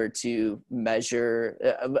if you were to measure,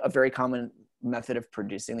 a very common method of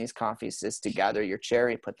producing these coffees is to gather your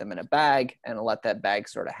cherry, put them in a bag, and let that bag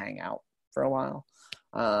sort of hang out for a while.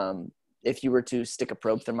 If you were to stick a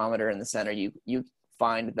probe thermometer in the center, you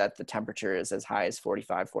find that the temperature is as high as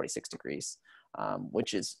 45, 46 degrees,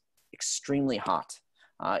 which is extremely hot.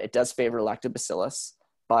 It does favor lactobacillus,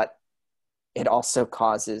 but it also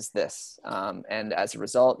causes this. And as a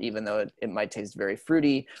result, even though it might taste very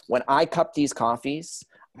fruity, when I cup these coffees,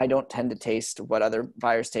 I don't tend to taste what other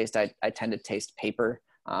buyers taste. I tend to taste paper,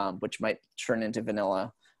 which might turn into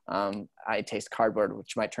vanilla. I taste cardboard,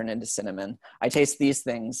 which might turn into cinnamon. I taste these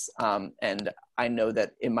things, and I know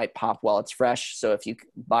that it might pop while it's fresh. So if you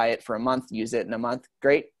buy it for a month, use it in a month,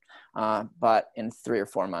 great. But in 3 or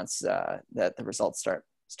 4 months, that the results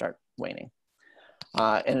start waning.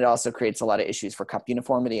 And it also creates a lot of issues for cup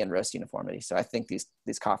uniformity and roast uniformity. So I think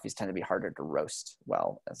these coffees tend to be harder to roast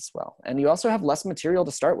well as well. And you also have less material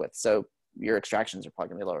to start with. So your extractions are probably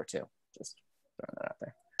gonna be lower too. Just throwing that out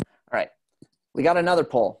there. All right, we got another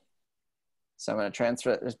poll. So I'm gonna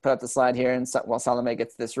just put up the slide here, and while Salome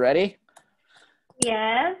gets this ready.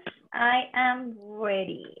 Yes, I am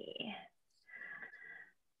ready.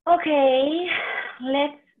 Okay,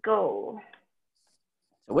 let's go.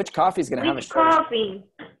 So which coffee is gonna have a Which shorter? coffee?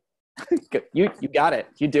 You got it.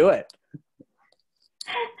 You do it.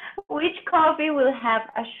 Which coffee will have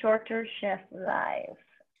a shorter shelf life?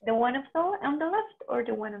 The one on the left or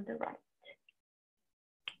the one on the right?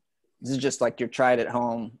 This is just like your tried at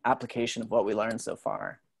home application of what we learned so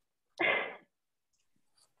far.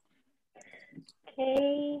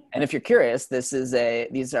 Okay. And if you're curious,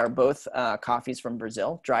 these are both coffees from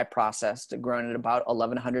Brazil, dry processed, grown at about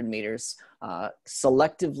 1,100 meters,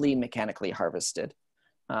 selectively mechanically harvested,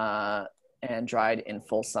 and dried in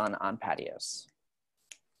full sun on patios.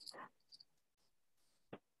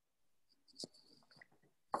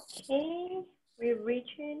 Okay, we're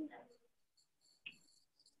reaching.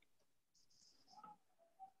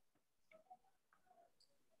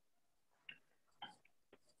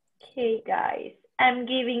 Okay, guys, I'm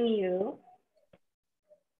giving you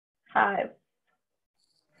 5,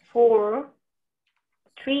 4,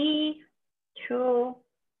 3, 2,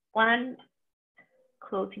 1,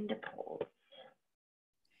 closing the polls.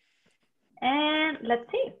 And let's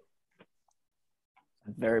see.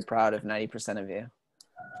 I'm very proud of 90% of you.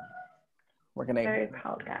 We're gonna. Very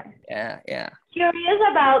proud, guys. Yeah. Curious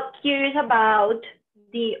about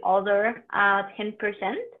the other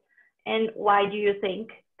 10%, and why do you think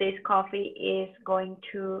this coffee is going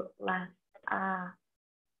to last?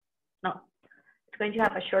 No, it's going to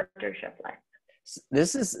have a shorter shelf life.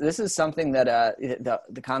 This is something that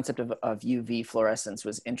the concept of UV fluorescence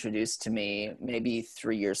was introduced to me maybe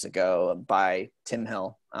 3 years ago by Tim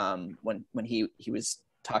Hill, when he was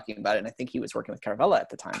talking about it, and I think he was working with Caravela at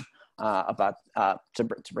the time, about to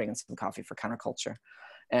bring in some coffee for counterculture.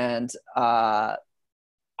 And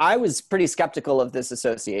I was pretty skeptical of this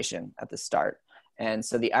association at the start. And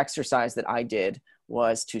so the exercise that I did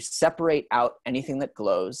was to separate out anything that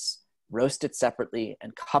glows, roast it separately,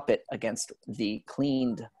 and cup it against the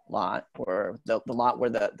cleaned lot, or the lot where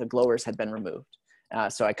the glowers had been removed.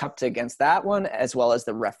 So I cupped against that one, as well as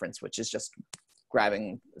the reference, which is just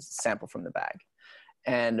grabbing a sample from the bag.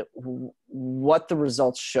 And what the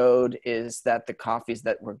results showed is that the coffees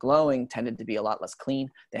that were glowing tended to be a lot less clean.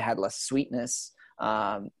 They had less sweetness.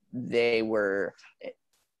 They were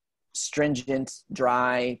stringent,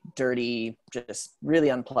 dry, dirty, just really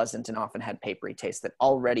unpleasant, and often had papery tastes that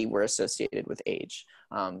already were associated with age.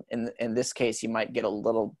 In this case, you might get a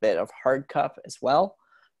little bit of hard cup as well.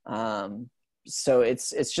 So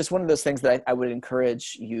it's just one of those things that I would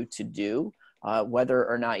encourage you to do, whether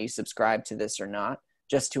or not you subscribe to this or not,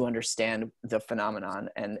 just to understand the phenomenon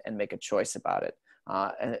and make a choice about it.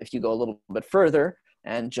 And if you go a little bit further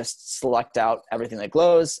and just select out everything that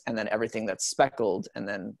glows, and then everything that's speckled, and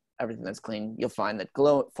then everything that's clean, you'll find that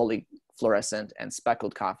fully fluorescent and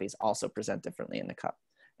speckled coffees also present differently in the cup.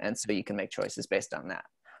 And so you can make choices based on that.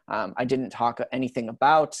 I didn't talk anything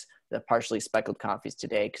about the partially speckled coffees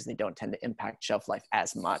today because they don't tend to impact shelf life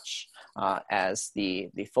as much as the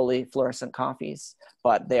fully fluorescent coffees,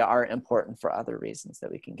 but they are important for other reasons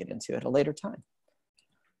that we can get into at a later time.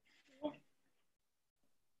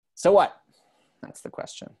 So what? That's the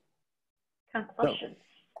question. Question.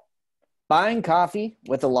 So, buying coffee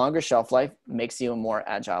with a longer shelf life makes you a more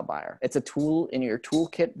agile buyer. It's a tool in your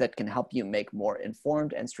toolkit that can help you make more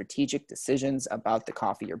informed and strategic decisions about the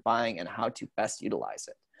coffee you're buying and how to best utilize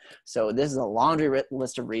it. So this is a laundry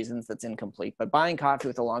list of reasons that's incomplete, but buying coffee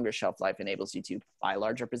with a longer shelf life enables you to buy a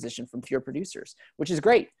larger position from fewer producers, which is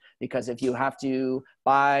great, because if you have to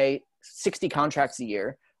buy 60 contracts a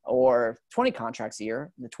year or 20 contracts a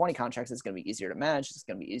year, the 20 contracts is going to be easier to manage. It's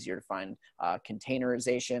going to be easier to find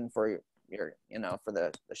containerization for your for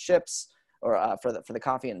the ships, or for the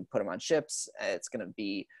coffee, and put them on ships. It's going to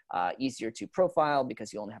be easier to profile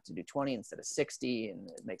because you only have to do 20 instead of 60, and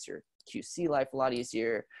it makes your QC life a lot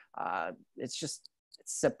easier. It's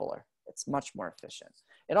simpler. It's much more efficient.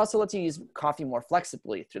 It also lets you use coffee more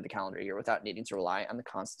flexibly through the calendar year without needing to rely on the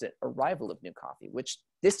constant arrival of new coffee, which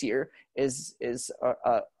this year is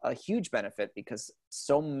a huge benefit because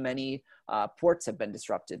so many ports have been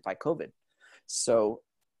disrupted by COVID. So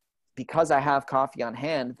because I have coffee on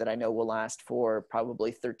hand that I know will last for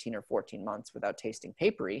probably 13 or 14 months without tasting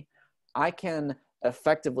papery, I can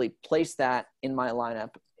effectively place that in my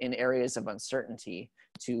lineup in areas of uncertainty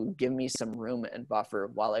to give me some room and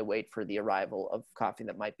buffer while I wait for the arrival of coffee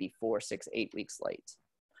that might be 4, 6, 8 weeks late.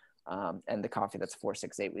 And the coffee that's 4,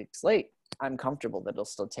 6, 8 weeks late, I'm comfortable that it'll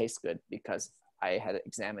still taste good because I had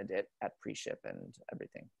examined it at pre-ship and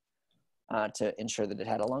everything to ensure that it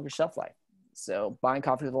had a longer shelf life. So buying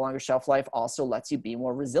coffee with a longer shelf life also lets you be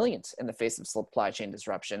more resilient in the face of supply chain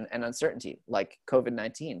disruption and uncertainty, like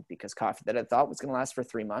COVID-19, because coffee that I thought was going to last for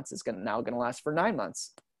 3 months is now going to last for 9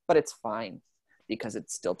 months, but it's fine because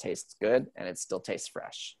it still tastes good and it still tastes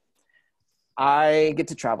fresh. I get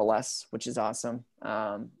to travel less, which is awesome.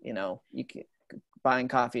 You know, buying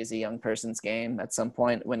coffee is a young person's game at some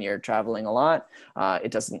point when you're traveling a lot.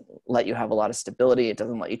 It doesn't let you have a lot of stability. It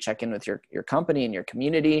doesn't let you check in with your company and your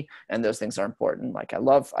community. And those things are important. Like I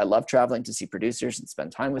love traveling to see producers and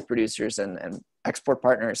spend time with producers and export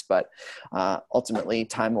partners. But ultimately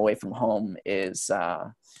time away from home is,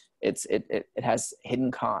 it has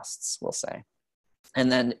hidden costs, we'll say.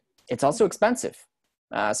 And then it's also expensive.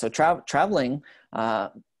 So traveling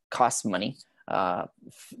costs money.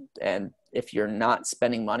 And if you're not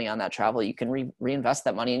spending money on that travel, you can reinvest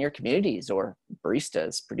that money in your communities or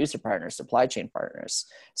baristas, producer partners, supply chain partners.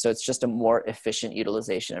 So it's just a more efficient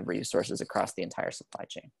utilization of resources across the entire supply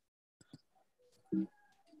chain.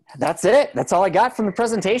 That's it. That's all I got from the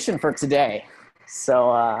presentation for today. So,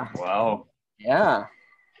 wow. Yeah.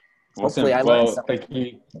 Awesome. Hopefully I learned something. Thank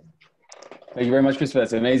you. Thank you very much, Christopher.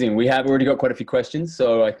 That's amazing. We have already got quite a few questions,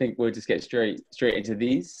 so I think we'll just get straight into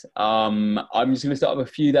these. I'm just going to start with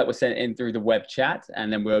a few that were sent in through the web chat,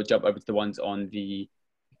 and then we'll jump over to the ones on the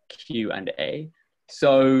Q&A.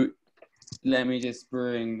 So let me just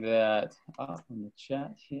bring that up on the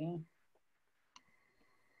chat here.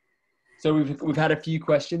 So we've had a few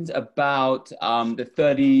questions about the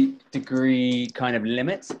 30-degree kind of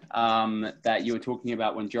limit that you were talking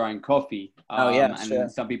about when drying coffee. And sure.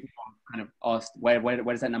 Some people kind of asked, where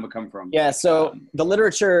does that number come from? Yeah, so the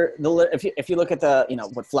literature, if you look at the, you know,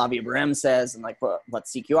 what Flavia Barem says and like what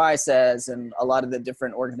CQI says and a lot of the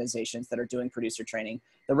different organizations that are doing producer training,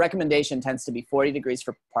 the recommendation tends to be 40 degrees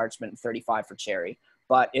for parchment and 35 for cherry.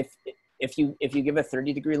 But if you give a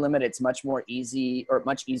 30-degree limit, it's much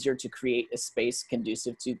easier to create a space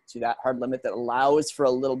conducive to that hard limit that allows for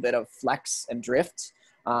a little bit of flex and drift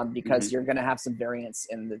because you're going to have some variance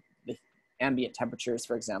in the ambient temperatures,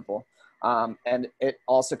 for example. And it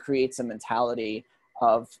also creates a mentality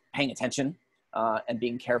of paying attention and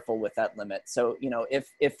being careful with that limit. So, you know,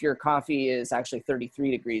 if your coffee is actually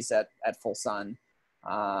 33 degrees at full sun,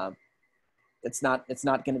 it's not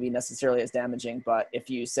going to be necessarily as damaging. But if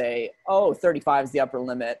you say, oh, 35 is the upper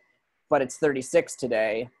limit, but it's 36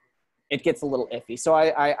 today, it gets a little iffy. So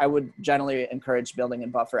I would generally encourage building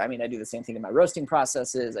in buffer. I mean, I do the same thing in my roasting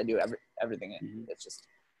processes. I do everything. It's just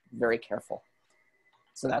very careful.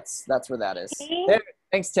 So that's where that is. There,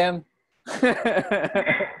 thanks, Tim.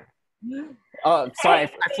 Oh, sorry,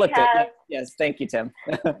 I flipped it. Yes, thank you, Tim.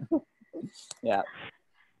 Yeah.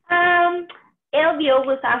 Elvio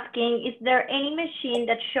was asking, is there any machine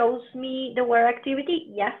that shows me the wear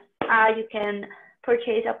activity? Yes, you can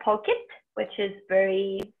purchase a Pocket, which is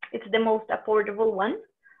it's the most affordable one.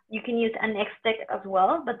 You can use an X-Tech as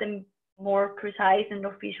well, but the more precise and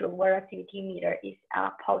official wear activity meter is a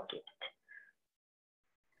Pocket.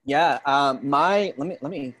 Yeah, let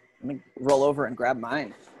me roll over and grab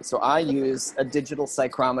mine. So I use a digital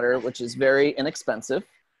psychrometer, which is very inexpensive,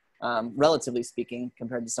 relatively speaking,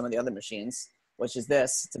 compared to some of the other machines, which is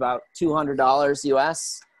this. It's about $200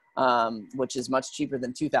 US, which is much cheaper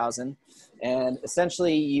than $2,000. And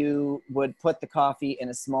essentially you would put the coffee in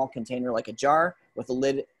a small container like a jar with a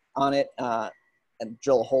lid on it and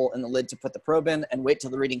drill a hole in the lid to put the probe in and wait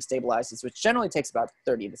till the reading stabilizes, which generally takes about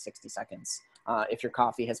 30 to 60 seconds if your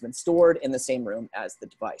coffee has been stored in the same room as the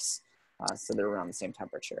device. So they're around the same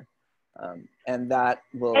temperature. And that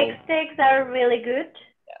will... X-Techs are really good.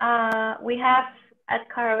 We have, at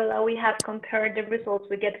Caravela, we have compared the results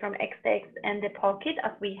we get from X-Techs and the Pocket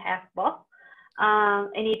as we have both.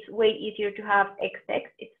 And it's way easier to have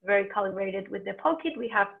X-Techs. It's very calibrated with the Pocket. We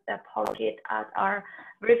have the Pocket at our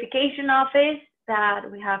verification office, that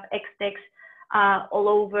we have X-Techs all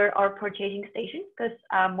over our purchasing stations, because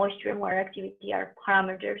moisture and water activity are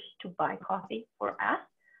parameters to buy coffee for us.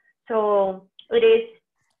 So it is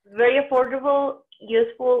very affordable,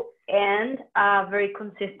 useful, and very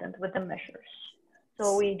consistent with the measures.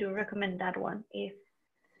 So we do recommend that one if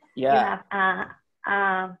you have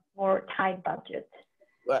a more tight budget.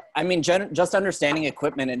 I mean, just understanding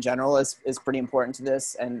equipment in general is pretty important to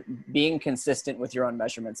this, and being consistent with your own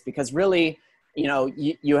measurements, because really, you know,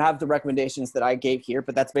 you have the recommendations that I gave here,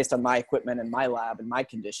 but that's based on my equipment and my lab and my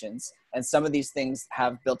conditions. And some of these things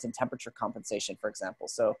have built-in temperature compensation, for example.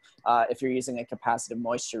 So if you're using a capacitive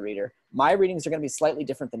moisture reader, my readings are going to be slightly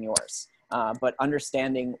different than yours. But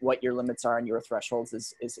understanding what your limits are and your thresholds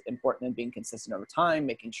is important, and being consistent over time,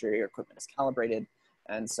 making sure your equipment is calibrated,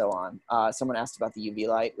 and so on. Someone asked about the UV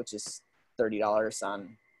light, which is $30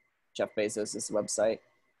 on Jeff Bezos' website.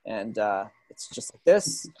 And it's just like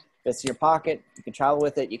this, fits in your pocket. You can travel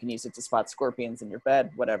with it. You can use it to spot scorpions in your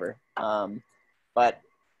bed, whatever. But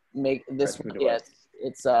make this, yeah,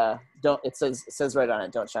 it says right on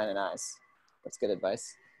it, don't shine in eyes. That's good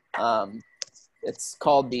advice. It's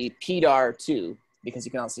called the PDAR 2 because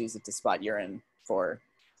you can also use it to spot urine for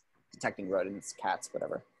detecting rodents, cats,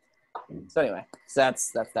 whatever. So anyway, so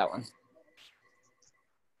that's that one.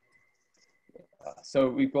 So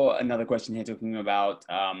we've got another question here talking about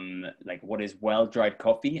like what is well-dried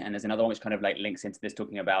coffee, and there's another one which kind of like links into this,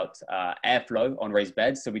 talking about airflow on raised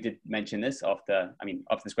beds. So we did mention this after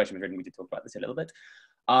this question was written, we did talk about this a little bit.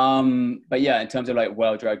 But yeah, in terms of like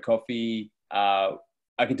well-dried coffee,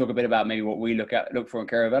 I can talk a bit about maybe what we look for in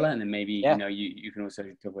Caravela, and then maybe you know you can also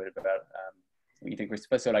talk a bit about what you think,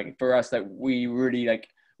 Christopher. So like for us, like we really like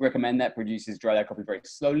recommend that producers dry their coffee very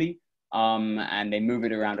slowly. And they move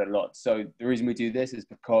it around a lot. So the reason we do this is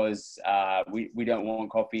because we don't want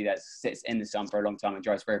coffee that sits in the sun for a long time and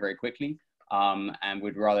dries very, very quickly. And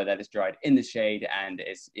we'd rather that it's dried in the shade and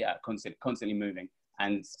it's constantly moving.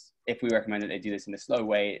 And if we recommend that they do this in a slow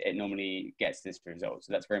way, it normally gets this result.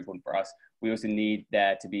 So that's very important for us. We also need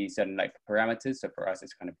there to be certain like parameters. So for us,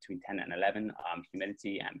 it's kind of between 10 and 11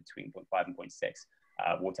 humidity, and between 0.5 and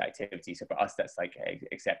 0.6 water activity. So for us, that's like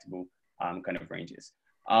acceptable kind of ranges.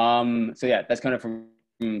 So yeah, that's kind of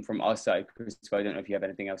from our side. Christopher, I don't know if you have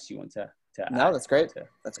anything else you want to add. No, that's great.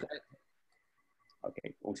 That's great.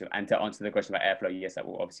 Okay, awesome. And to answer the question about airflow, yes, that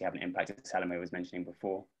will obviously have an impact, as Salome was mentioning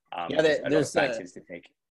before. There's factors to take.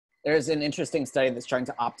 There's an interesting study that's trying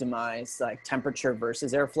to optimize like temperature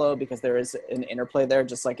versus airflow, because there is an interplay there,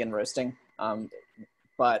 just like in roasting.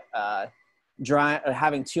 But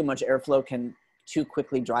having too much airflow can too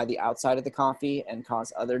quickly dry the outside of the coffee and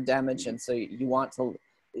cause other damage. And so you want to,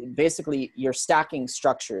 basically you're stacking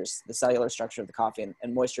structures, the cellular structure of the coffee,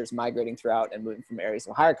 and moisture is migrating throughout and moving from areas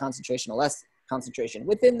of higher concentration to less concentration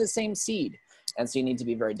within the same seed. And so you need to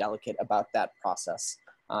be very delicate about that process.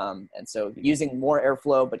 And so using more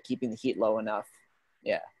airflow, but keeping the heat low enough.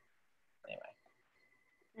 Yeah. Anyway.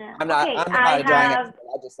 Yeah. I'm not a drying expert.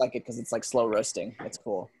 I just like it because it's like slow roasting. It's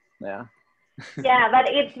cool. Yeah. Yeah, but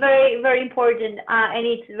it's very, very important. And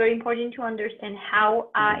it's very important to understand how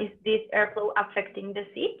is this airflow affecting the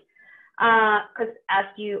seed. Because as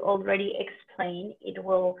you already explained, it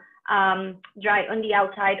will dry on the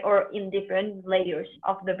outside or in different layers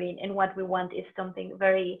of the bean. And what we want is something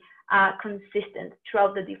very consistent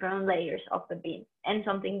throughout the different layers of the bean, and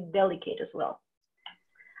something delicate as well.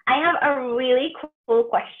 I have a really cool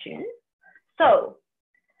question. So,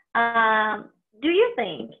 do you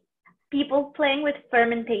think people playing with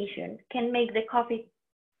fermentation can make the coffee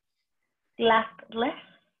last less?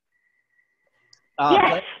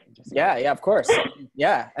 Yes. Yeah, of course.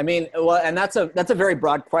 Yeah, I mean, well, and that's a very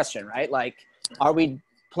broad question, right? Like, are we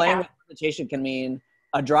playing with fermentation can mean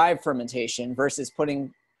a dry fermentation versus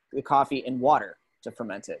putting the coffee in water to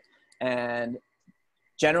ferment it. And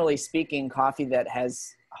generally speaking, coffee that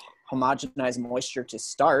has homogenized moisture to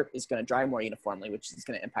start is going to dry more uniformly, which is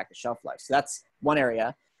going to impact the shelf life. So that's one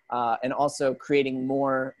area. And also creating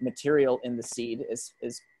more material in the seed is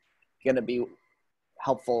going to be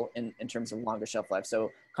helpful in terms of longer shelf life.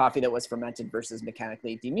 So coffee that was fermented versus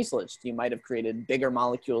mechanically demucilaged, you might have created bigger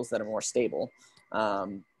molecules that are more stable.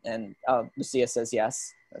 And Lucia says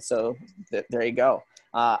yes. So there you go.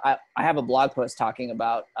 I have a blog post talking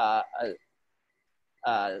about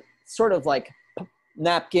sort of like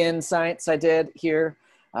napkin science I did here,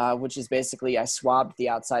 which is basically I swabbed the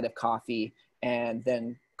outside of coffee and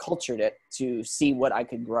then cultured it to see what I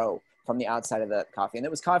could grow from the outside of that coffee. And it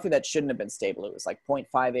was coffee that shouldn't have been stable. It was like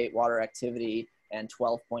 0.58 water activity and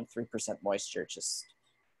 12.3% moisture. Just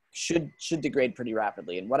should degrade pretty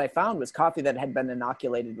rapidly. And what I found was coffee that had been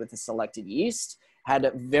inoculated with a selected yeast had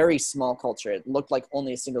a very small culture. It looked like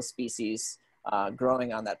only a single species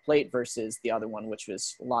growing on that plate versus the other one, which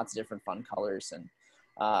was lots of different fun colors. And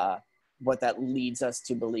what that leads us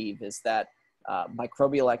to believe is that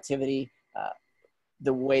microbial activity,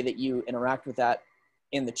 the way that you interact with that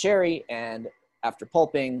in the cherry and after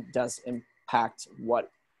pulping does impact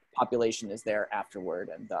what population is there afterward,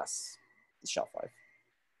 and thus the shelf life.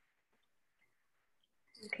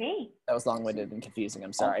 Okay. That was long-winded and confusing,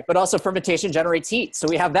 I'm sorry. But also fermentation generates heat. So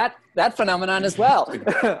we have that phenomenon as well.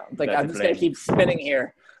 Like I'm just gonna keep spinning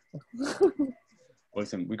here.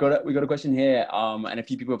 Awesome. We got a question here, and a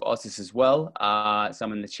few people have asked this as well.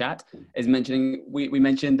 Some in the chat is mentioning we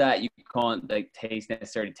mentioned that you can't like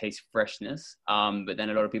necessarily taste freshness, but then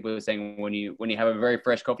a lot of people are saying when you have a very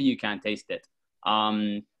fresh coffee, you can taste it.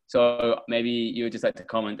 So maybe you would just like to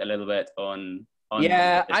comment a little bit on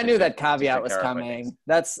yeah, I knew that caveat was clarify coming. things.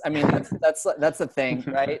 That's the thing,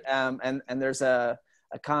 right? And there's a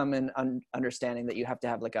common understanding that you have to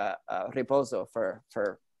have like a reposo for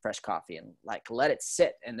fresh coffee and like let it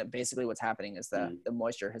sit. And basically what's happening is the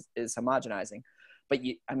moisture is homogenizing. But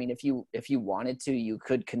if you wanted to, you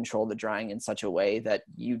could control the drying in such a way that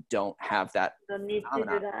you don't have that. Don't need to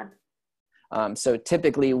do that. So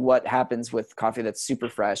typically what happens with coffee that's super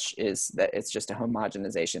fresh is that it's just a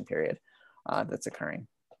homogenization period that's occurring.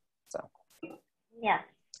 So yeah.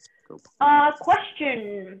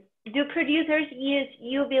 Question: do producers use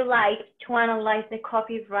UV light to analyze the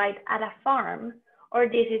coffee right at a farm, or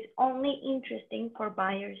this is only interesting for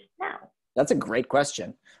buyers now? That's a great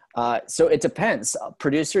question. So it depends.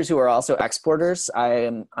 Producers who are also exporters,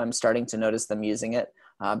 I'm starting to notice them using it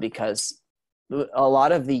because a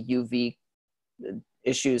lot of the UV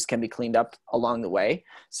issues can be cleaned up along the way.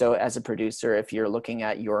 So as a producer, if you're looking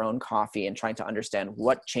at your own coffee and trying to understand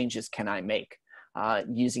what changes can I make,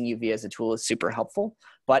 using UV as a tool is super helpful,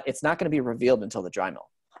 but it's not going to be revealed until the dry mill.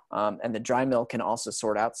 And the dry mill can also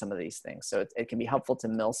sort out some of these things. So it can be helpful to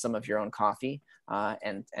mill some of your own coffee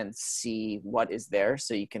and see what is there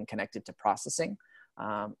so you can connect it to processing.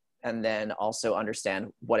 And then also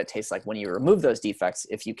understand what it tastes like when you remove those defects,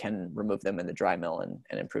 if you can remove them in the dry mill and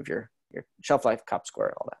improve your shelf life, cup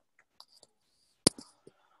score, all that.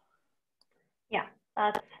 Yeah,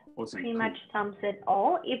 that's awesome. Pretty much sums it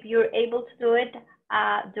all. If you're able to do it.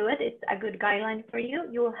 It's a good guideline for you.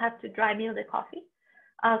 You will have to dry mill the coffee.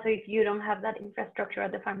 So if you don't have that infrastructure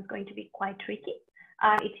at the farm, it's going to be quite tricky.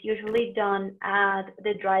 It's usually done at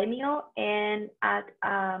the dry mill and at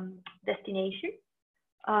destination.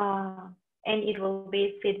 And it will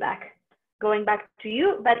be feedback going back to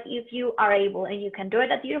you. But if you are able and you can do it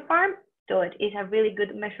at your farm, do it. It's a really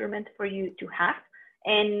good measurement for you to have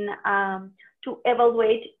and to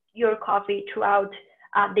evaluate your coffee throughout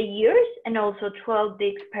the years and also throughout the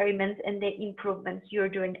experiments and the improvements you're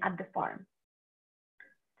doing at the farm.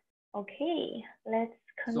 Okay, let's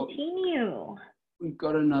continue. So we've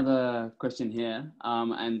got another question here,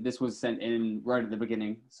 and this was sent in right at the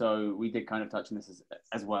beginning. So we did kind of touch on this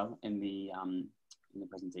as well in the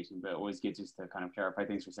presentation, but always good just to kind of clarify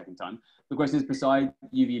things for a second time. The question is, besides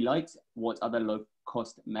UV light, what other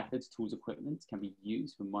low-cost methods, tools, equipment can be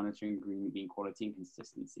used for monitoring green bean quality and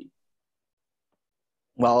consistency?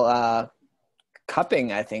 Well,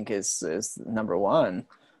 cupping, I think, is number one.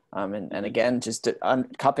 And again, just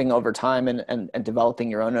cupping over time and developing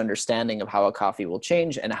your own understanding of how a coffee will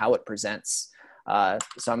change and how it presents.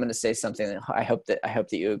 So I'm going to say something that I hope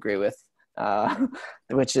that you agree with,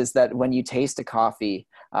 which is that when you taste a coffee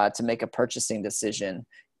to make a purchasing decision,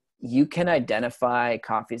 you can identify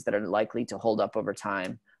coffees that are likely to hold up over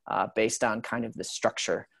time based on kind of the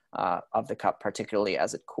structure of the cup, particularly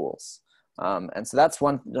as it cools. And so that's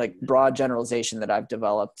one like broad generalization that I've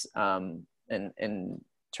developed in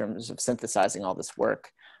terms of synthesizing all this work.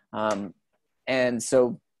 And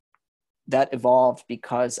so that evolved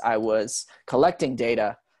because I was collecting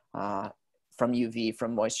data from UV,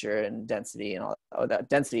 from moisture and density and all. Oh, that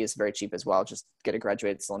density is very cheap as well. Just get a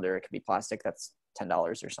graduated cylinder. It can be plastic. That's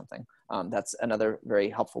 $10 or something. That's another very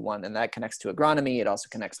helpful one. And that connects to agronomy. It also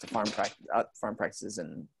connects to farm practices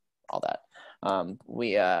and all that.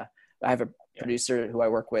 I have a producer who I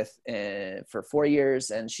work with for 4 years,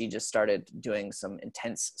 and she just started doing some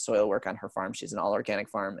intense soil work on her farm. She's an all organic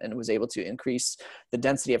farm and was able to increase the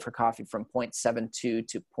density of her coffee from 0.72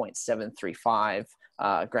 to 0.735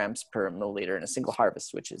 grams per milliliter in a single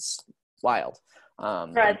harvest, which is wild.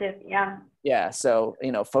 Impressive, yeah. Yeah, so,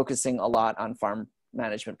 focusing a lot on farm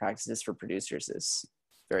management practices for producers is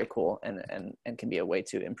very cool and can be a way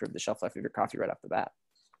to improve the shelf life of your coffee right off the bat.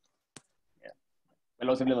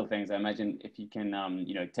 Lots of little things. I imagine if you can,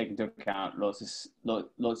 take into account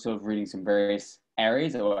lots of reading some various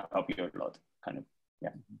areas, it will help you a lot. Kind of,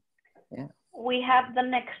 yeah. We have the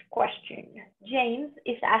next question. James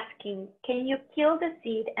is asking, can you kill the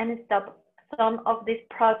seed and stop some of these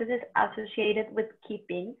processes associated with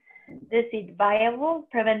keeping the seed viable,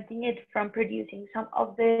 preventing it from producing some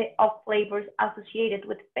of the off flavors associated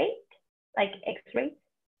with fate, like X-rays?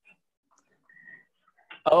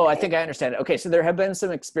 Oh, I think I understand. Okay, so there have been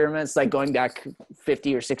some experiments like going back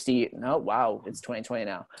 50 or 60, no, wow, it's 2020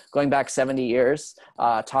 now. Going back 70 years,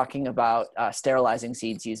 talking about sterilizing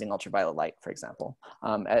seeds using ultraviolet light, for example.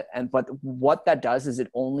 But what that does is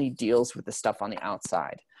it only deals with the stuff on the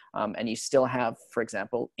outside. And you still have, for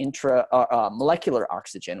example, molecular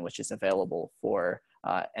oxygen, which is available for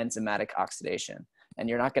enzymatic oxidation. And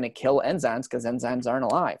you're not going to kill enzymes because enzymes aren't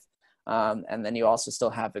alive. And then you also still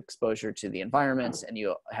have exposure to the environment, and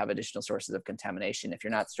you have additional sources of contamination. If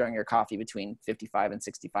you're not storing your coffee between 55 and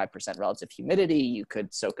 65% relative humidity, you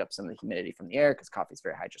could soak up some of the humidity from the air because coffee is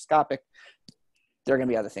very hygroscopic. There are going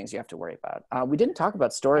to be other things you have to worry about. We didn't talk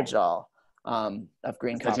about storage at all of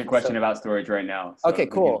green coffee. That's a question about storage right now. So okay,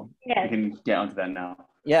 cool. We can get onto that now.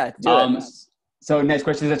 Yeah, do it. So next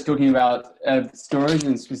question is talking about storage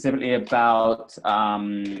and specifically about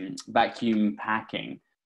vacuum packing.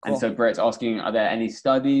 Cool. And so Brett's asking, are there any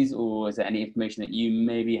studies or is there any information that you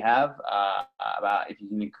maybe have about if you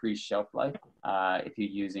can increase shelf life if you're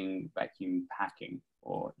using vacuum packing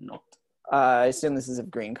or not? I assume this is of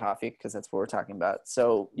green coffee because that's what we're talking about.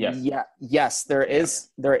 So yes, there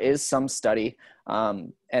is some study,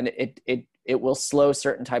 and it will slow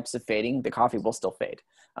certain types of fading. The coffee will still fade,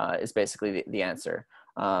 is basically the answer.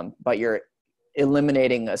 But you're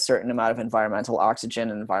eliminating a certain amount of environmental oxygen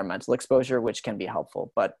and environmental exposure, which can be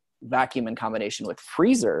helpful. But vacuum in combination with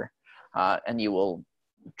freezer, and you will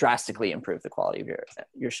drastically improve the quality of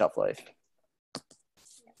your shelf life.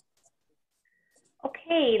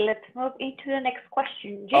 Okay, let's move into the next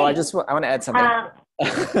question. Jane. Oh, I want to add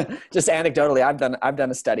something. Just anecdotally, I've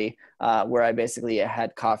done a study where I basically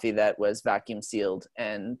had coffee that was vacuum sealed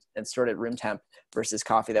and stored at room temp versus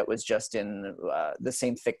coffee that was just in the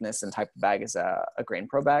same thickness and type of bag as a Grain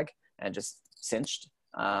Pro bag and just cinched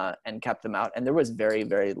and kept them out. And there was very,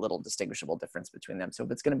 very little distinguishable difference between them. So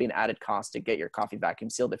if it's going to be an added cost to get your coffee vacuum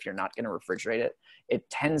sealed, if you're not going to refrigerate it, it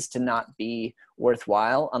tends to not be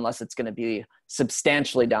worthwhile unless it's going to be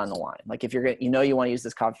substantially down the line. Like if you're going to, you want to use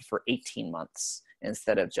this coffee for 18 months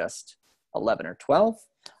instead of just 11 or 12,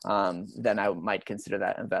 then I might consider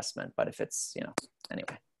that investment. But if it's,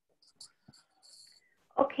 anyway.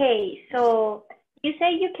 Okay, so you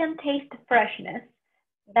say you can taste the freshness,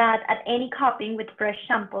 that at any cupping with fresh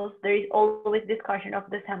samples, there is always discussion of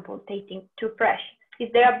the samples tasting too fresh. Is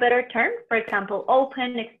there a better term? For example,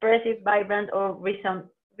 open, expressive, vibrant, or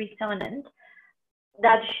resonant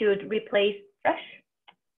that should replace fresh?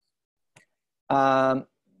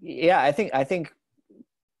 Yeah, I think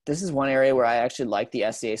this is one area where I actually like the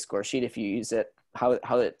SCA score sheet if you use it, how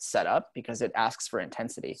it's set up, because it asks for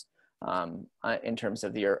intensity in terms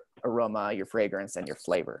of your aroma, your fragrance, and your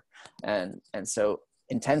flavor. And so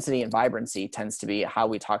intensity and vibrancy tends to be how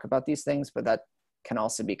we talk about these things, but that can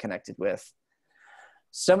also be connected with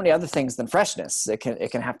so many other things than freshness. It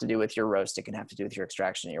can have to do with your roast. It can have to do with your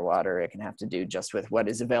extraction of your water. It can have to do just with what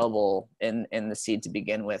is available in the seed to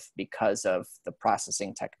begin with because of the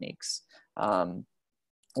processing techniques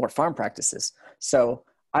or farm practices. So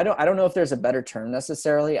I don't know if there's a better term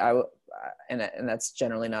necessarily. And that's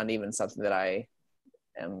generally not even something that I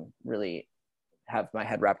am really have my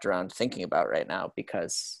head wrapped around thinking about right now,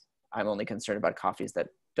 because I'm only concerned about coffees that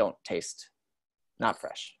don't taste not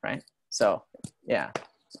fresh, right? So yeah,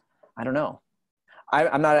 I don't know.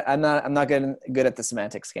 I'm not good at the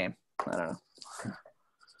semantics game. I don't know.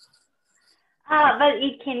 But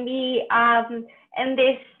it can be in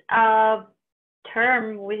this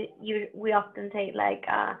term we often say like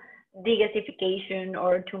degasification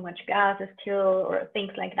or too much gas still or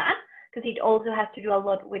things like that, because it also has to do a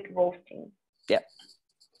lot with roasting. Yeah.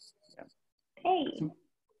 Okay.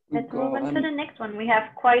 Let's move on to the next one. We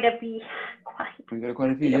have quite a few. We've got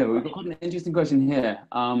quite a few. Yeah, we've got quite an interesting question here.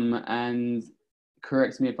 And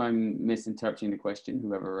correct me if I'm misinterpreting the question,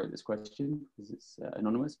 whoever wrote this question, because it's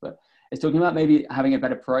anonymous, but it's talking about maybe having a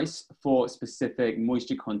better price for specific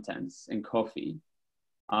moisture contents in coffee.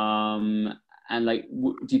 And like,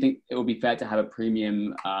 do you think it would be fair to have a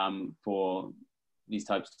premium for these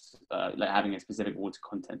types, like having a specific water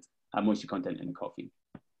content, moisture content in coffee?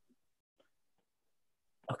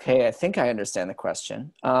 Okay, I think I understand the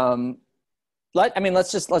question.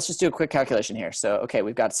 Let's just do a quick calculation here. So, okay,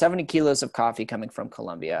 we've got 70 kilos of coffee coming from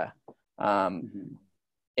Colombia.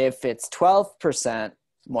 If it's 12%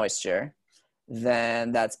 moisture,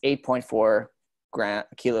 then that's 8.4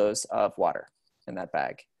 kilos of water in that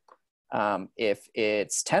bag. If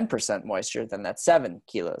it's 10% moisture, then that's 7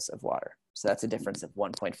 kilos of water. So that's a difference of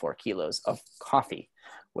 1.4 kilos of coffee,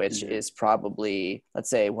 which is probably, let's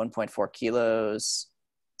say 1.4 kilos.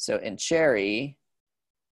 So in cherry,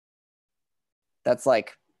 that's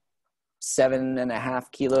like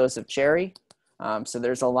 7.5 kilos of cherry. So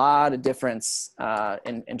there's a lot of difference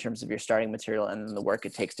in terms of your starting material and then the work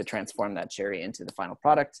it takes to transform that cherry into the final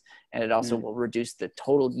product. And it also will reduce the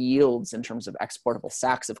total yields in terms of exportable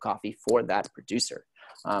sacks of coffee for that producer,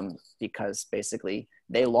 because basically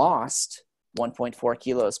they lost 1.4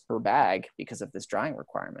 kilos per bag because of this drying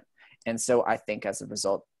requirement. And so I think as a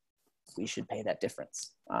result, we should pay that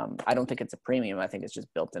difference. I don't think it's a premium. I think it's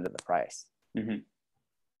just built into the price. Mm-hmm.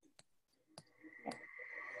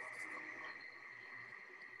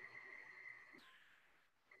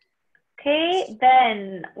 Okay,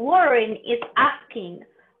 then Warren is asking,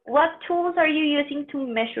 what tools are you using to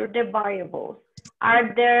measure the variables?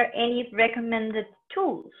 Are there any recommended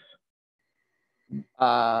tools?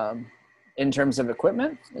 In terms of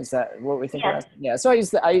equipment, is that what we think? Yes. Yeah. So I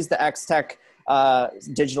use the X-Tech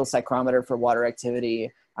digital psychrometer for water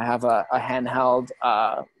activity. I have a handheld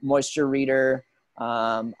moisture reader.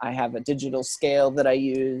 I have a digital scale that I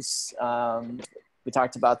use. We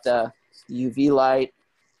talked about the UV light.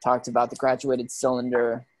 Talked about the graduated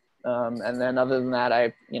cylinder, and then other than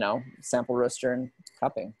that, sample roaster and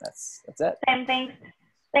cupping. That's it. Same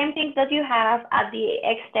things that you have at the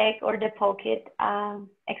X-Tech or the Pocket.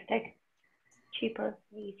 X-Tech cheaper,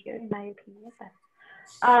 easier in my opinion.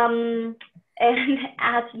 And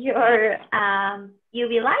as your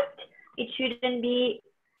UV light, it shouldn't be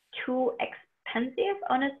too expensive.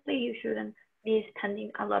 Honestly, you shouldn't be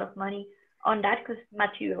spending a lot of money on that because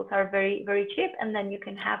materials are very, very cheap. And then you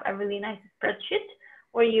can have a really nice spreadsheet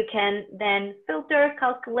where you can then filter,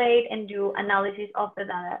 calculate, and do analysis of the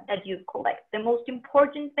data that you collect. The most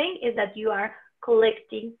important thing is that you are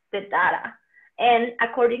collecting the data. And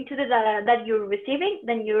according to the data that you're receiving,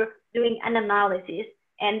 then you're doing an analysis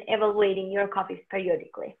and evaluating your coffees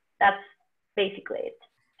periodically. That's basically it.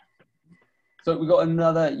 So we've got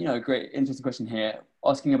another, great, interesting question here,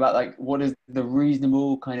 asking about what is the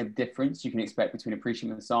reasonable kind of difference you can expect between a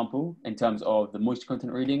pre-shipment sample in terms of the moisture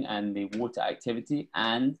content reading and the water activity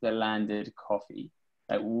and the landed coffee.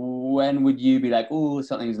 When would you be like, oh,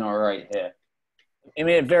 something's not right here? I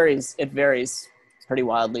mean, it varies pretty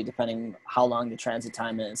wildly depending how long the transit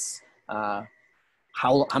time is,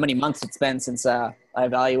 how many months it's been since I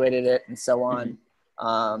evaluated it, and so on.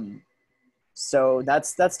 Mm-hmm. So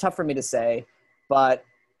that's tough for me to say, but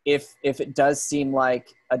if it does seem like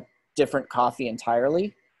a different coffee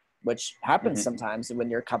entirely, which happens sometimes when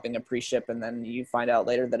you're cupping a pre-ship and then you find out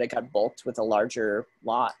later that it got bulked with a larger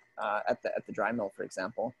lot at the dry mill, for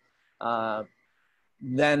example,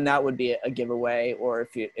 then that would be a giveaway. Or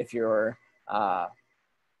if you're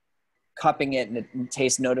cupping it and it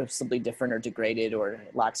tastes noticeably different or degraded or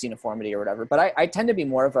lacks uniformity or whatever. But I tend to be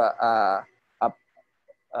more of a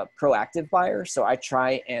proactive buyer. So I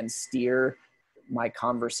try and steer my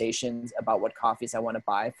conversations about what coffees I want to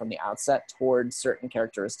buy from the outset towards certain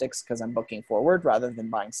characteristics because I'm booking forward rather than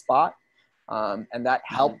buying spot. And that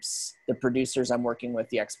helps the producers I'm working with,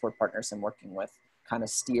 the export partners I'm working with, kind of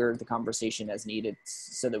steer the conversation as needed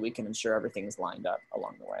so that we can ensure everything is lined up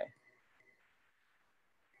along the way.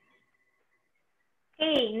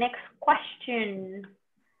 Okay, next question.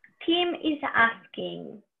 Tim is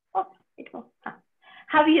asking,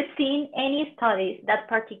 have you seen any studies that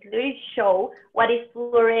particularly show what is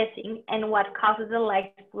fluorescing and what causes the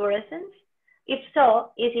light fluorescence? If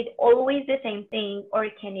so, is it always the same thing or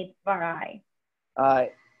can it vary?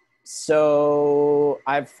 So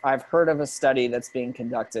I've heard of a study that's being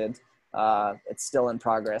conducted. It's still in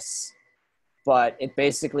progress, but it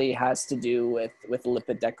basically has to do with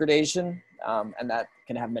lipid degradation, and that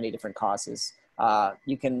can have many different causes.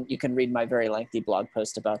 You can read my very lengthy blog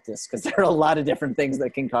post about this because there are a lot of different things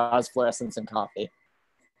that can cause fluorescence in coffee.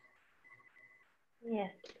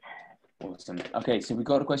 Yes. Awesome. Okay, so we've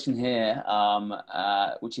got a question here,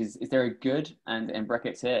 which is there a good, and in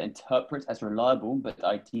brackets here, interpret as reliable but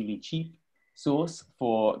ideally cheap source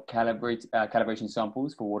for calibration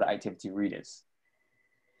samples for water activity readers,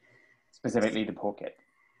 specifically the Pocket?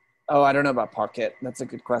 Oh, I don't know about Pocket. That's a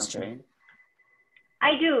good question. Okay.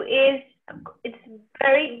 I do. It's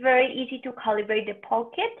very, very easy to calibrate the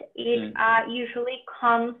Pocket. It usually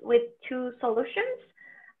comes with two solutions.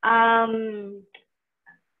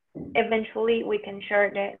 Eventually, we can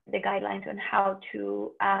share the guidelines on how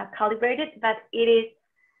to calibrate it, but it is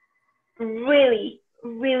really,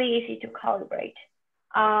 really easy to calibrate.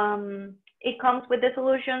 It comes with the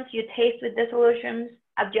solutions. You taste with the solutions,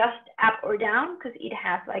 adjust up or down because it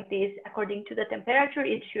has like this, according to the temperature,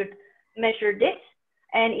 it should measure this.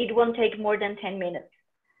 And it won't take more than 10 minutes.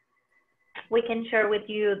 We can share with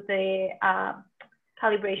you the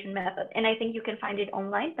calibration method. And I think you can find it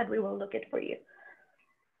online, but we will look it for you.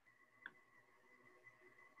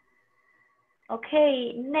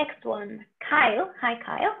 Okay, next one. Kyle, hi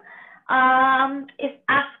Kyle, is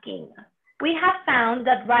asking, we have found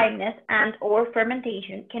that ripeness and or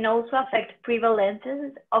fermentation can also affect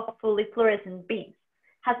prevalences of fully fluorescent beans.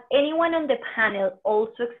 Has anyone on the panel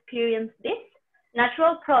also experienced this?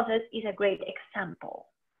 Natural process is a great example.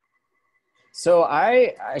 So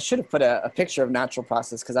I should have put a picture of natural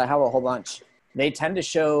process because I have a whole bunch. They tend to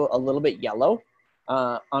show a little bit yellow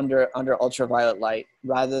under ultraviolet light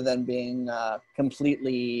rather than being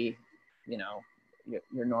completely, you know,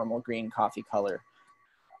 your normal green coffee color.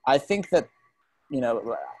 I think that, you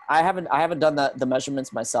know, I haven't done the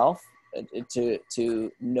measurements myself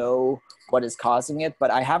to know what is causing it,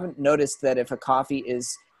 but I haven't noticed that if a coffee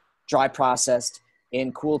is dry processed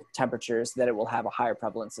in cool temperatures that it will have a higher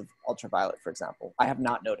prevalence of ultraviolet, for example. I have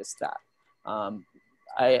not noticed that.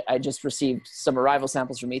 I just received some arrival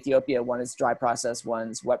samples from Ethiopia. One is dry process,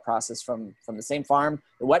 one's wet process from the same farm.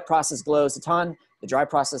 The wet process glows a ton, the dry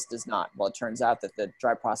process does not. Well, it turns out that the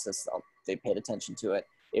dry process, they paid attention to it.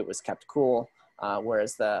 It was kept cool,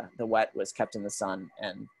 whereas the wet was kept in the sun.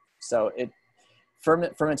 And so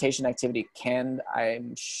fermentation activity can,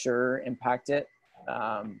 I'm sure, impact it.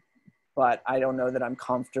 But I don't know that I'm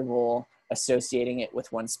comfortable associating it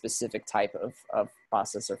with one specific type of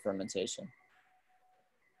process or fermentation.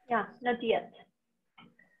 Yeah, not yet.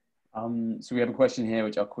 So we have a question here,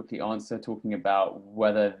 which I'll quickly answer, talking about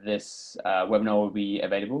whether this webinar will be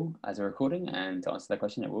available as a recording. And to answer that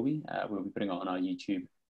question, it will be. We'll be putting it on our YouTube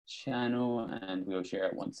channel, and we'll share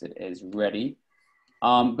it once it is ready.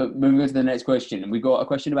 But moving on to the next question, we got a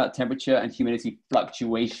question about temperature and humidity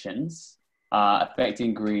fluctuations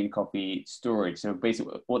affecting green coffee storage. So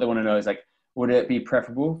basically what they want to know is, like, would it be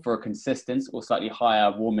preferable for a consistent or slightly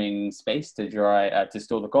higher warming space to to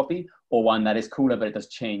store the coffee, or one that is cooler but it does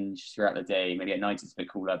change throughout the day? Maybe at night it's a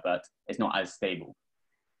bit cooler but it's not as stable.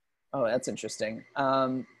 Oh, that's interesting.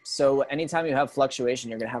 So anytime you have fluctuation,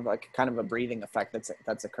 you're going to have like kind of a breathing effect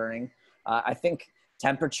that's occurring. I think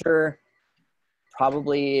temperature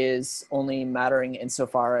probably is only mattering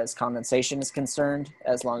insofar as condensation is concerned,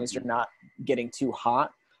 as long as you're not getting too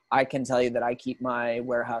hot. I can tell you that I keep my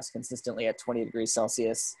warehouse consistently at 20 degrees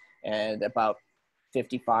Celsius and about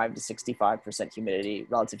 55 to 65% humidity,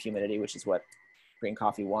 relative humidity, which is what green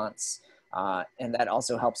coffee wants. And that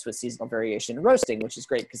also helps with seasonal variation in roasting, which is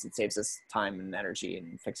great because it saves us time and energy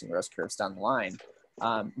in fixing roast curves down the line.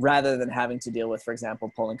 Rather than having to deal with, for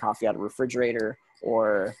example, pulling coffee out of a refrigerator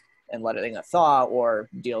and letting it thaw, or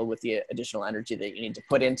deal with the additional energy that you need to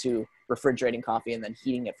put into refrigerating coffee and then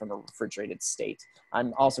heating it from a refrigerated state.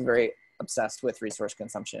 I'm also very obsessed with resource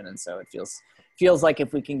consumption, and so it feels like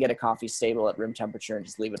if we can get a coffee stable at room temperature and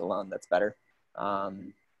just leave it alone, that's better.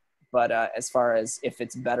 But as far as if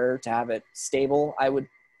it's better to have it stable,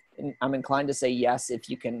 I'm inclined to say yes if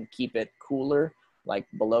you can keep it cooler, like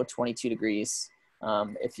below 22 degrees.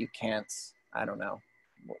 If you can't, I don't know.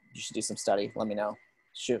 You should do some study. Let me know.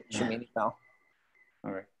 Shoot me an email.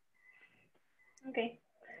 All right. Okay.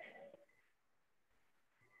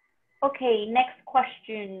 Okay, next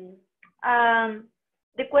question.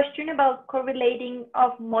 The question about correlating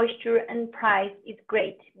of moisture and price is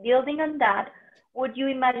great. Building on that, would you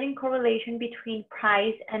imagine correlation between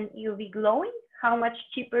price and UV glowing? How much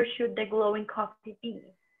cheaper should the glowing coffee be?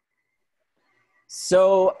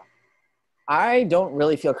 So I don't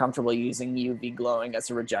really feel comfortable using UV glowing as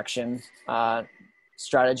a rejection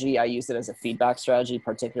strategy. I use it as a feedback strategy,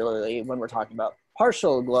 particularly when we're talking about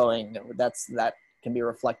partial glowing. That can be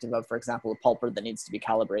reflective of, for example, a pulper that needs to be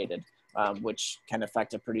calibrated, which can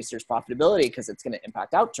affect a producer's profitability because it's going to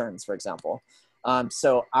impact outturns, for example.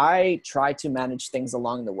 So I try to manage things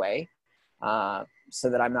along the way so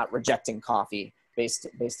that I'm not rejecting coffee based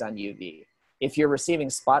on UV. If you're receiving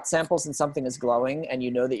spot samples and something is glowing and you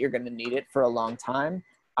know that you're going to need it for a long time,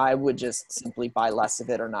 I would just simply buy less of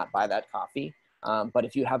it or not buy that coffee. But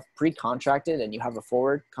if you have pre-contracted and you have a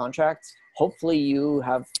forward contract, hopefully you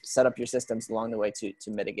have set up your systems along the way to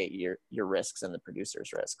mitigate your risks and the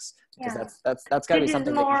producer's risks. Because that's got to be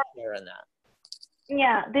something that you share in that.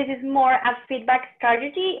 Yeah, this is more a feedback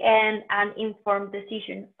strategy and an informed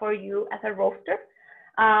decision for you as a roaster.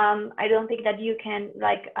 I don't think that you can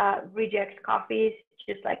reject coffees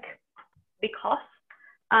just like because.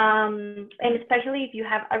 And especially if you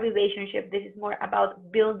have a relationship, this is more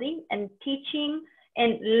about building and teaching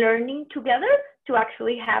and learning together to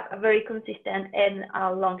actually have a very consistent and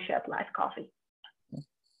long shelf life coffee.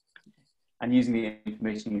 And using the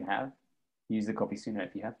information you have, use the coffee sooner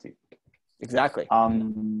if you have to. Exactly.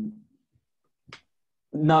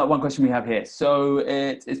 No, one question we have here. So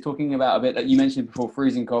it's talking about a bit that you mentioned before,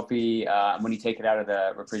 freezing coffee. And when you take it out of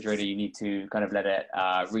the refrigerator, you need to kind of let it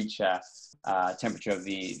reach temperature of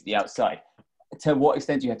the outside. To what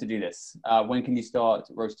extent do you have to do this? When can you start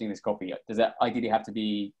roasting this coffee? Does that ideally have to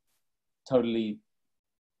be totally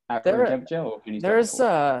at room temperature, or can you there's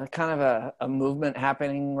kind of a movement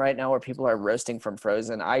happening right now where people are roasting from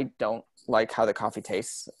frozen. I don't like how the coffee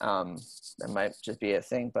tastes. That might just be a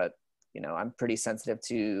thing, but I'm pretty sensitive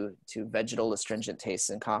to vegetal astringent tastes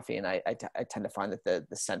in coffee, and I tend to find that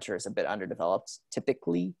the center is a bit underdeveloped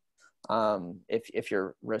typically. If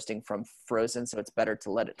you're roasting from frozen, so it's better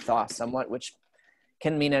to let it thaw somewhat, which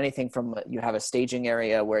can mean anything from you have a staging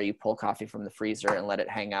area where you pull coffee from the freezer and let it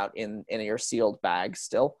hang out in your sealed bag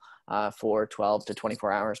still for 12 to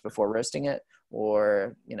 24 hours before roasting it,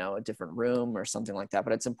 or a different room or something like that.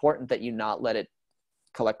 But it's important that you not let it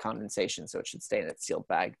collect condensation, so it should stay in its sealed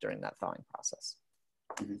bag during that thawing process.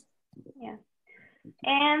 Yeah.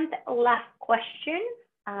 And last question,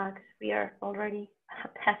 because we are already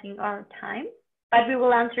passing our time, but we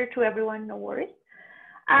will answer to everyone, no worries.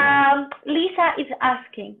 Lisa is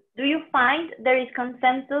asking, do you find there is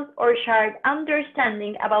consensus or shared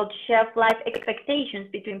understanding about shelf life expectations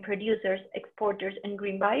between producers, exporters, and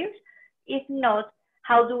green buyers? If not,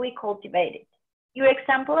 how do we cultivate it? Your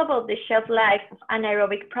example about the shelf life of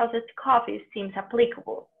anaerobic processed coffee seems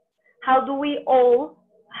applicable. How do we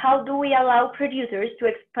allow producers to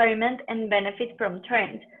experiment and benefit from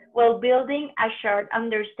trends while building a shared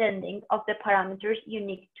understanding of the parameters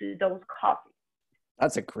unique to those coffees?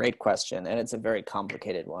 That's a great question, and it's a very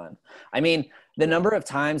complicated one. I mean, the number of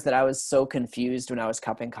times that I was so confused when I was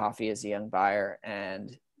cupping coffee as a young buyer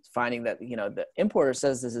and finding that, the importer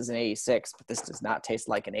says this is an 86, but this does not taste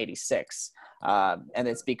like an 86. And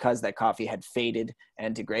it's because that coffee had faded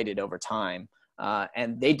and degraded over time,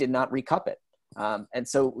 and they did not recup it. And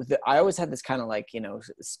so I always had this kind of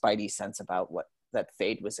spidey sense about what that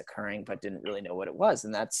fade was occurring, but didn't really know what it was.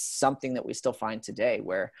 And that's something that we still find today,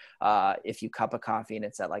 where if you cup a coffee and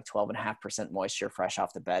it's at 12.5% moisture fresh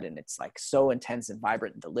off the bed, and it's so intense and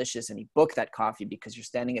vibrant and delicious, and you book that coffee because you're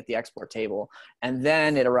standing at the export table, and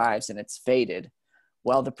then it arrives and it's faded.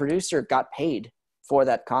 Well, the producer got paid for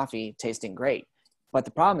that coffee tasting great. But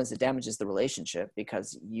the problem is it damages the relationship,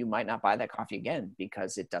 because you might not buy that coffee again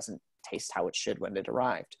because it doesn't taste how it should when it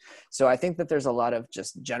arrived. So I think that there's a lot of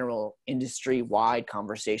just general industry-wide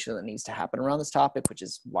conversation that needs to happen around this topic, which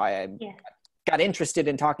is why I got interested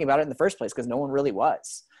in talking about it in the first place, because no one really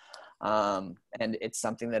was. And it's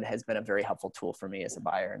something that has been a very helpful tool for me as a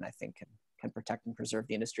buyer, and I think can protect and preserve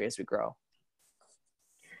the industry as we grow.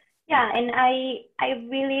 Yeah, and I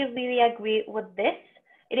really, really agree with this.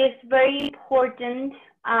 It is very important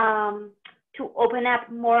to open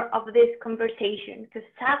up more of this conversation, because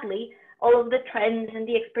sadly, all of the trends and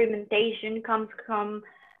the experimentation comes from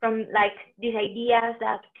these ideas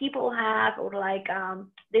that people have, or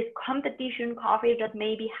this competition coffee that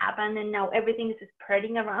maybe happened and now everything is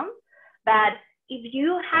spreading around. But if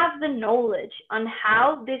you have the knowledge on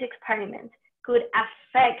how this experiment could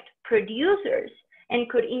affect producers and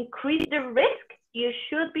could increase the risk, you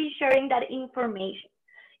should be sharing that information.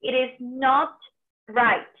 It is not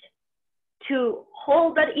right to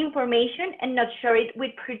hold that information and not share it with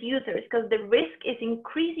producers, because the risk is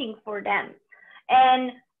increasing for them.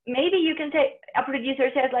 And maybe you can say, a producer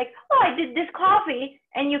says oh, I did this coffee,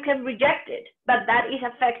 and you can reject it, but that is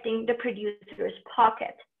affecting the producer's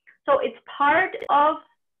pocket. So it's part of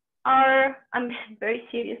our, I'm very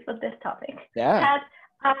serious with this topic. Yeah.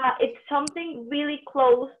 It's something really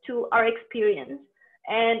close to our experience.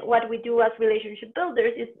 And what we do as relationship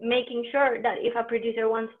builders is making sure that if a producer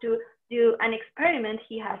wants to do an experiment,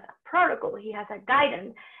 he has a protocol, he has a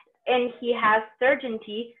guidance, and he has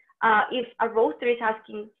certainty. If a roaster is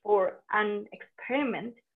asking for an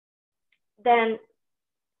experiment, then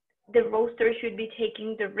the roaster should be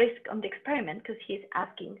taking the risk on the experiment, because he's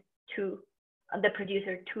asking to the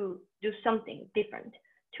producer to do something different,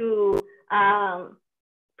 to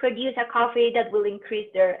produce a coffee that will increase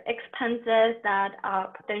their expenses, that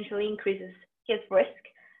potentially increases his risk,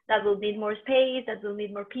 that will need more space, that will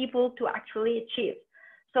need more people to actually achieve.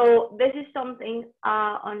 So this is something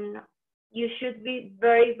you should be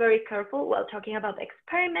very, very careful while talking about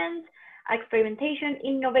experiments, experimentation,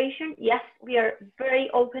 innovation. Yes, we are very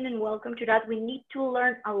open and welcome to that. We need to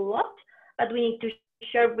learn a lot, but we need to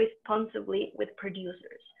share responsibly with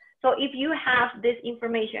producers. So if you have this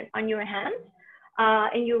information on your hands,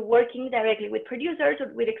 and you're working directly with producers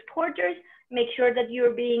or with exporters, make sure that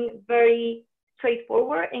you're being very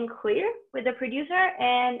straightforward and clear with the producer.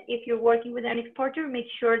 And if you're working with an exporter, make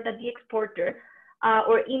sure that the exporter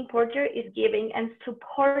or importer is giving and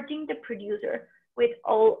supporting the producer with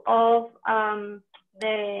all of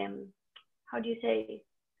the,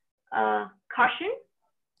 caution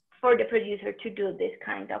for the producer to do this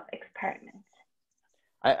kind of experiments?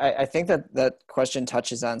 I think that that question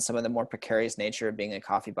touches on some of the more precarious nature of being a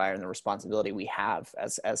coffee buyer and the responsibility we have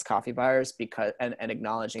as coffee buyers, because and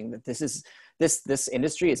acknowledging that this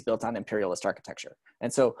industry is built on imperialist architecture.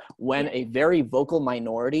 And so when a very vocal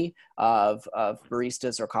minority of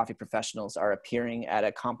baristas or coffee professionals are appearing at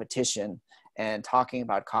a competition and talking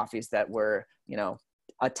about coffees that were, you know,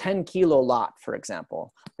 a 10-kilo lot, for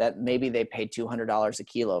example, that maybe they paid $200 a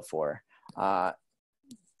kilo for,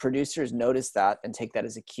 producers notice that and take that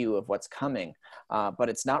as a cue of what's coming, but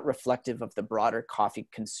it's not reflective of the broader coffee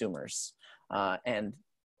consumers. And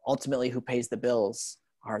ultimately, who pays the bills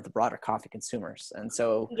are the broader coffee consumers. And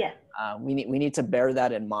so we need to bear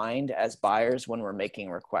that in mind as buyers when we're making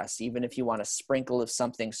requests. Even if you want a sprinkle of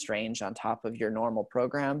something strange on top of your normal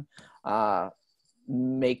program,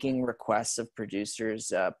 making requests of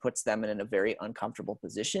producers puts them in a very uncomfortable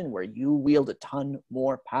position where you wield a ton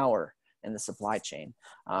more power in the supply chain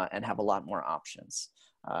and have a lot more options.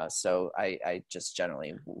 So I just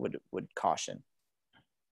generally would caution.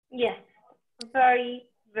 Yes, very,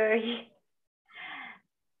 very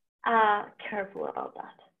careful about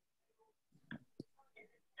that.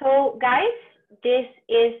 So guys, this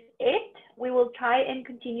is it. We will try and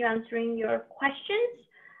continue answering your questions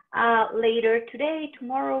later today.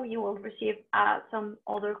 Tomorrow you will receive some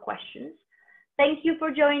other questions. Thank you for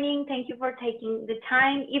joining. Thank you for taking the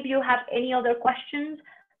time. If you have any other questions,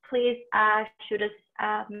 please shoot us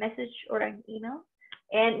a message or an email,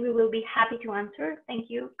 and we will be happy to answer. Thank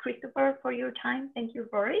you, Christopher, for your time. Thank you,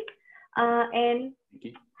 Rorik. And Thank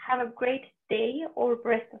you. have a great day or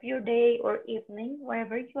rest of your day or evening,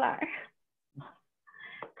 wherever you are.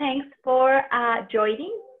 Thanks for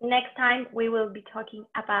joining. Next time, we will be talking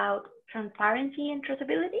about transparency and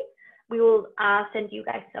traceability. We will send you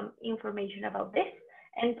guys some information about this.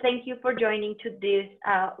 And thank you for joining to this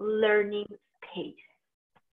learning space.